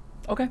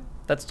 Okay,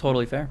 that's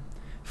totally fair.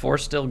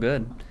 4's still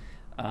good.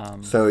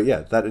 So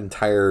yeah, that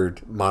entire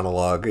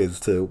monologue is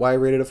to why I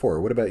rated a 4.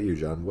 What about you,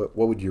 John? What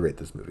would you rate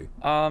this movie?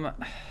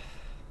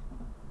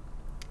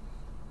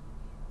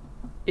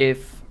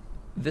 If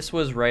this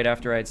was right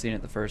after I'd seen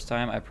it the first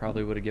time, I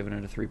probably would have given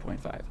it a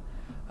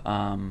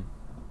 3.5.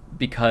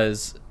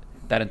 Because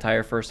that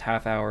entire first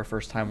half hour,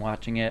 first time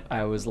watching it,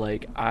 I was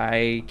like,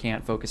 I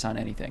can't focus on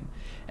anything.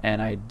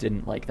 And I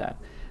didn't like that.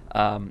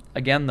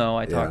 Again, though,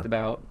 I talked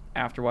about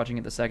after watching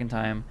it the second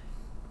time,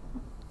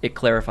 it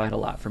clarified a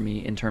lot for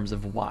me in terms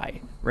of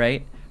why,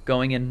 right?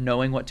 Going in,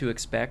 knowing what to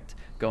expect,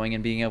 going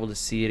in, being able to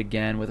see it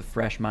again with a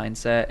fresh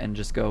mindset, and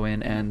just go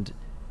in and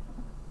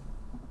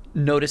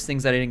notice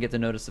things that I didn't get to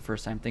notice the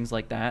first time, things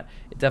like that.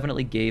 It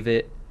definitely gave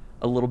it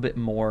a little bit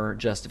more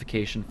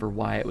justification for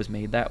why it was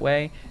made that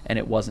way, and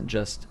it wasn't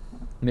just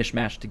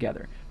mishmashed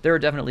together. There are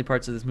definitely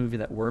parts of this movie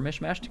that were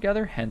mishmashed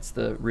together, hence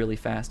the really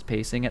fast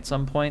pacing at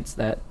some points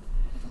that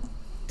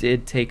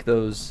did take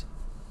those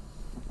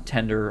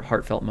tender,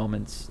 heartfelt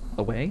moments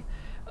away.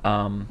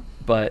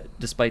 But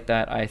despite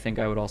that, I think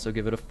I would also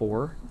give it a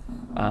 4.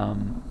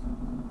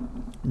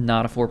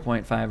 Not a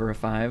 4.5 or a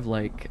 5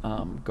 like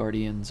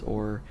Guardians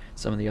or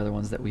some of the other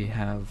ones that we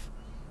have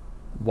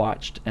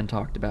watched and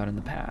talked about in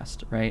the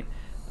past, right?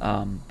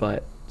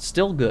 But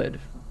still good.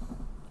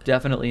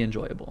 Definitely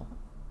enjoyable.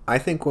 I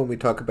think when we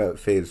talk about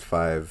Phase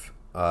 5,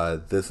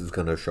 this is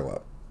going to show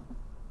up.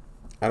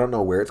 I don't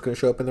know where it's going to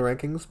show up in the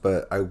rankings,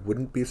 but I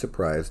wouldn't be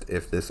surprised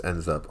if this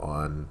ends up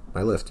on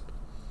my list.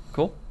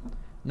 Cool.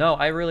 No,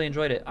 I really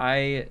enjoyed it.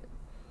 I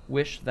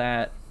wish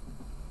that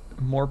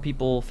more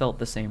people felt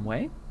the same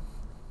way,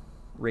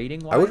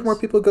 rating-wise. I wish more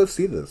people go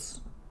see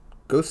this.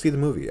 Go see the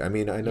movie. I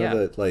mean, I know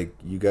that like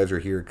you guys are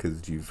here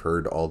because you've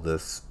heard all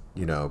this,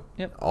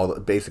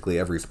 basically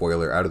every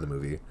spoiler out of the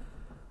movie,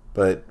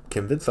 but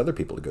convince other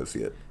people to go see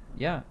it.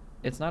 Yeah,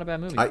 it's not a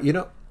bad movie.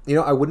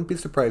 I wouldn't be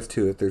surprised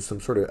too if there's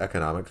some sort of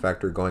economic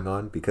factor going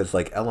on, because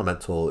like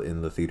Elemental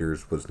in the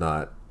theaters was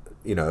not,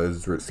 it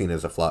was seen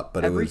as a flop,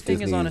 but everything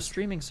it was is on a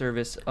streaming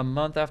service a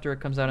month after it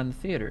comes out in the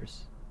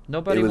theaters.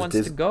 Nobody wants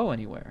to go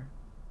anywhere.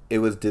 It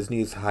was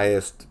Disney's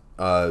highest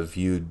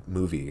viewed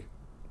movie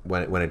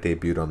when it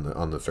debuted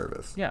on the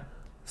service. Yeah.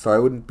 So I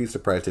wouldn't be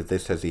surprised if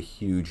this has a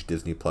huge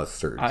Disney Plus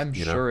surge. I'm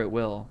sure it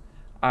will.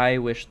 I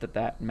wish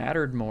that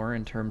mattered more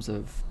in terms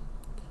of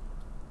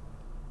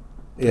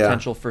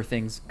potential for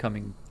things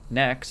coming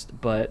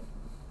next, but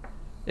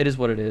it is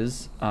what it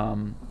is.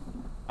 I'm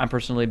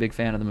personally a big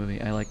fan of the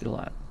movie. I liked it a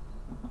lot.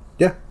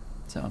 Yeah.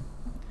 So,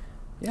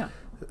 yeah.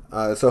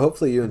 So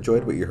hopefully you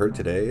enjoyed what you heard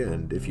today,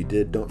 and if you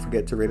did, don't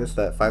forget to rate us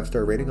that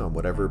 5-star rating on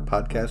whatever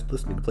podcast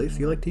listening place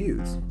you like to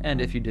use.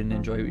 And if you didn't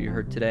enjoy what you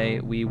heard today,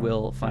 we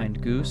will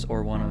find Goose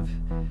or one of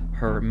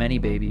her many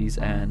babies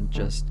and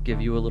just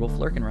give you a little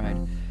Flerkin ride.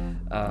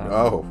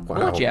 Oh, wow.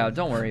 We'll let you out,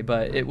 don't worry,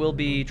 but it will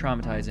be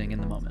traumatizing in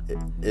the moment.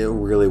 It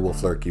really will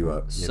flirk you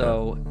up.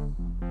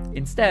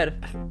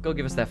 Instead, go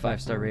give us that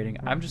 5-star rating.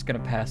 I'm just going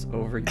to pass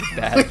over your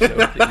bad joke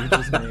that you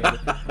just made.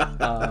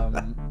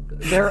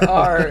 There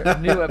are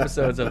new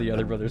episodes of the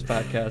Other Brothers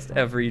podcast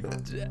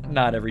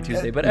not every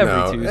Tuesday, but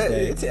every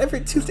Tuesday. It's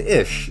every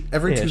Tuesday-ish.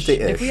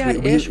 Tuesday-ish. If we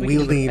had ish, we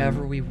can do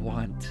whatever we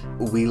want.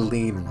 We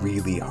lean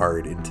really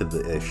hard into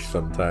the ish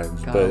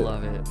sometimes. Gotta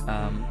love it.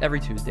 Every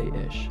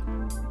Tuesday-ish.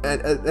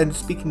 And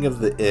speaking of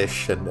the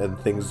ish and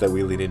things that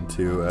we lean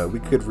into,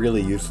 we could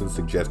really use some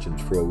suggestions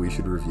for what we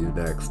should review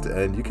next.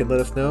 And you can let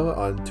us know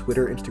on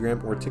Twitter,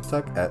 Instagram, or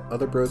TikTok at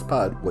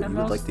OtherBrosPod what you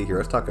would like to hear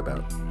us talk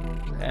about.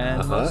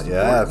 And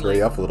throw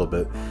you off a little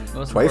bit.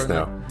 Twice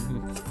now.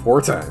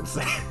 4 times.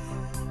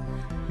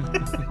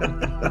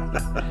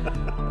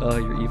 Oh,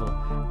 you're evil.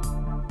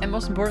 And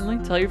most importantly,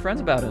 tell your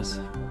friends about us.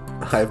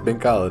 I've been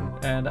Colin.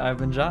 And I've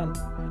been John.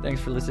 Thanks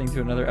for listening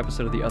to another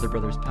episode of the Other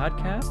Brothers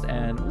podcast,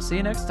 and we'll see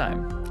you next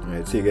time. All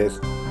right, see you guys.